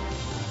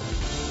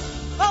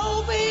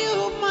 Oh, but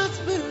you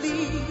must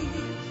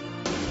believe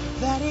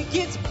that it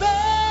gets better.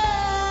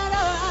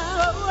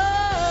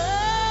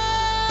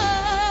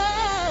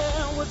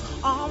 I was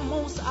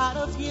almost out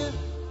of here.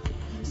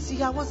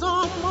 See, I was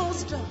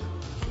almost done.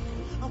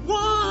 I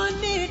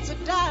wanted to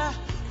die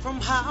from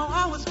how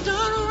I was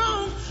done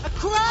wrong. I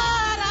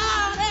cried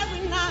out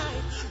every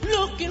night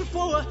looking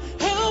for a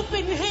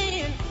helping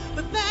hand.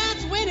 But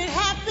that's when it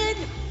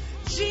happened.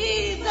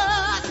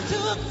 Jesus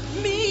took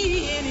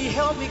me and he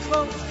held me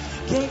close,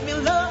 gave me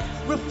love,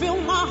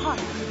 refilled my heart,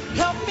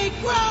 helped me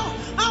grow.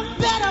 I'm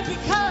better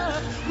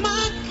because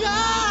my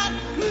God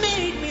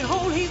made me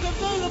whole. He's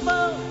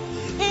available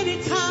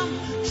anytime.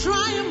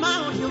 Try him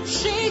out, he'll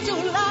change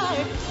your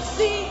life.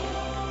 See,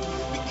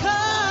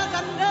 because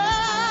I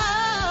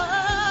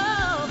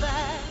know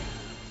that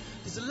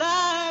this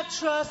life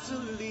tries to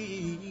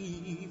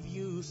leave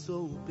you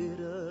so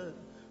bitter,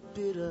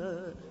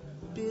 bitter,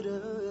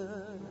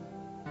 bitter.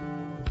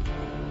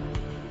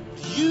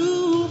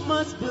 You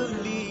must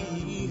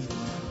believe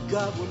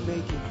God will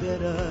make it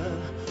better,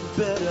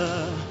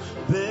 better,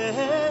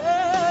 better.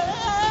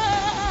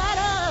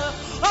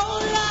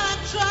 Oh, I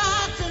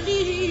tried to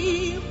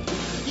leave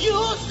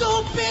you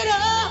so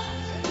bitter,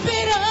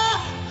 bitter,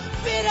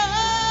 bitter.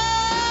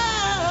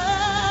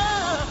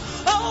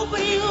 Oh,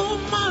 but you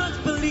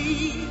must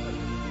believe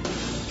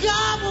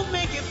God will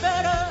make it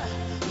better,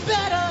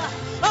 better,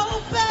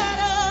 oh,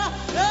 better,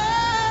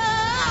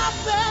 oh,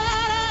 better.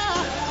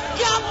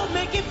 God will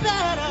make it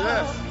better.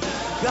 Yes.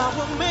 God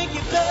will make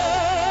it better.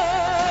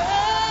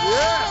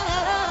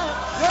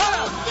 Yeah.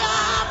 Oh,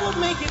 God will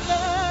make it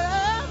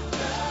better.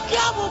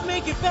 God will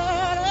make it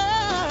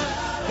better.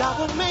 God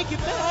will make it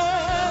better.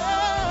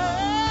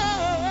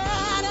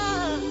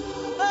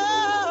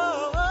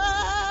 Oh,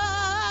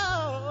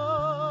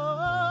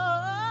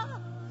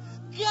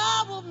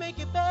 God will make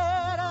it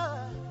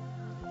better.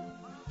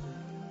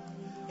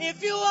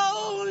 If you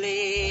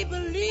only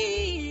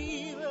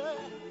believe.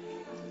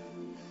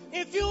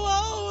 If you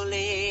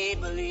only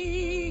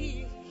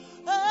believe.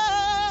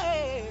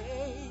 Hey,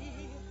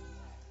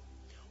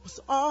 was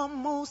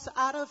almost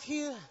out of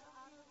here.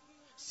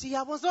 See,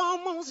 I was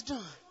almost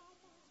done.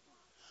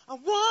 I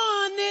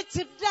wanted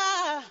to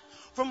die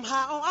from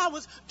how I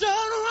was done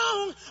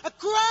wrong. I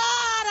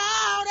cried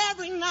out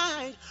every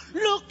night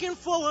looking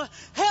for a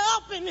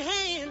helping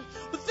hand.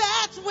 But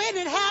that's when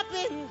it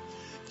happened.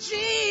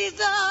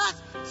 Jesus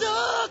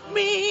took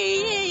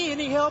me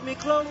and he held me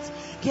close,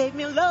 gave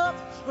me love,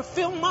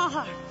 refilled my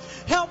heart,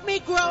 helped me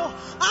grow.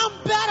 I'm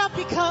better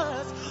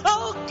because,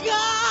 oh,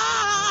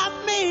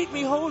 God made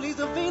me whole. He's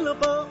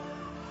available.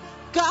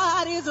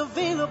 God is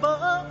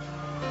available.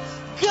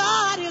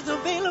 God is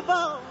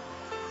available.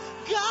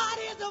 God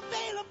is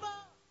available.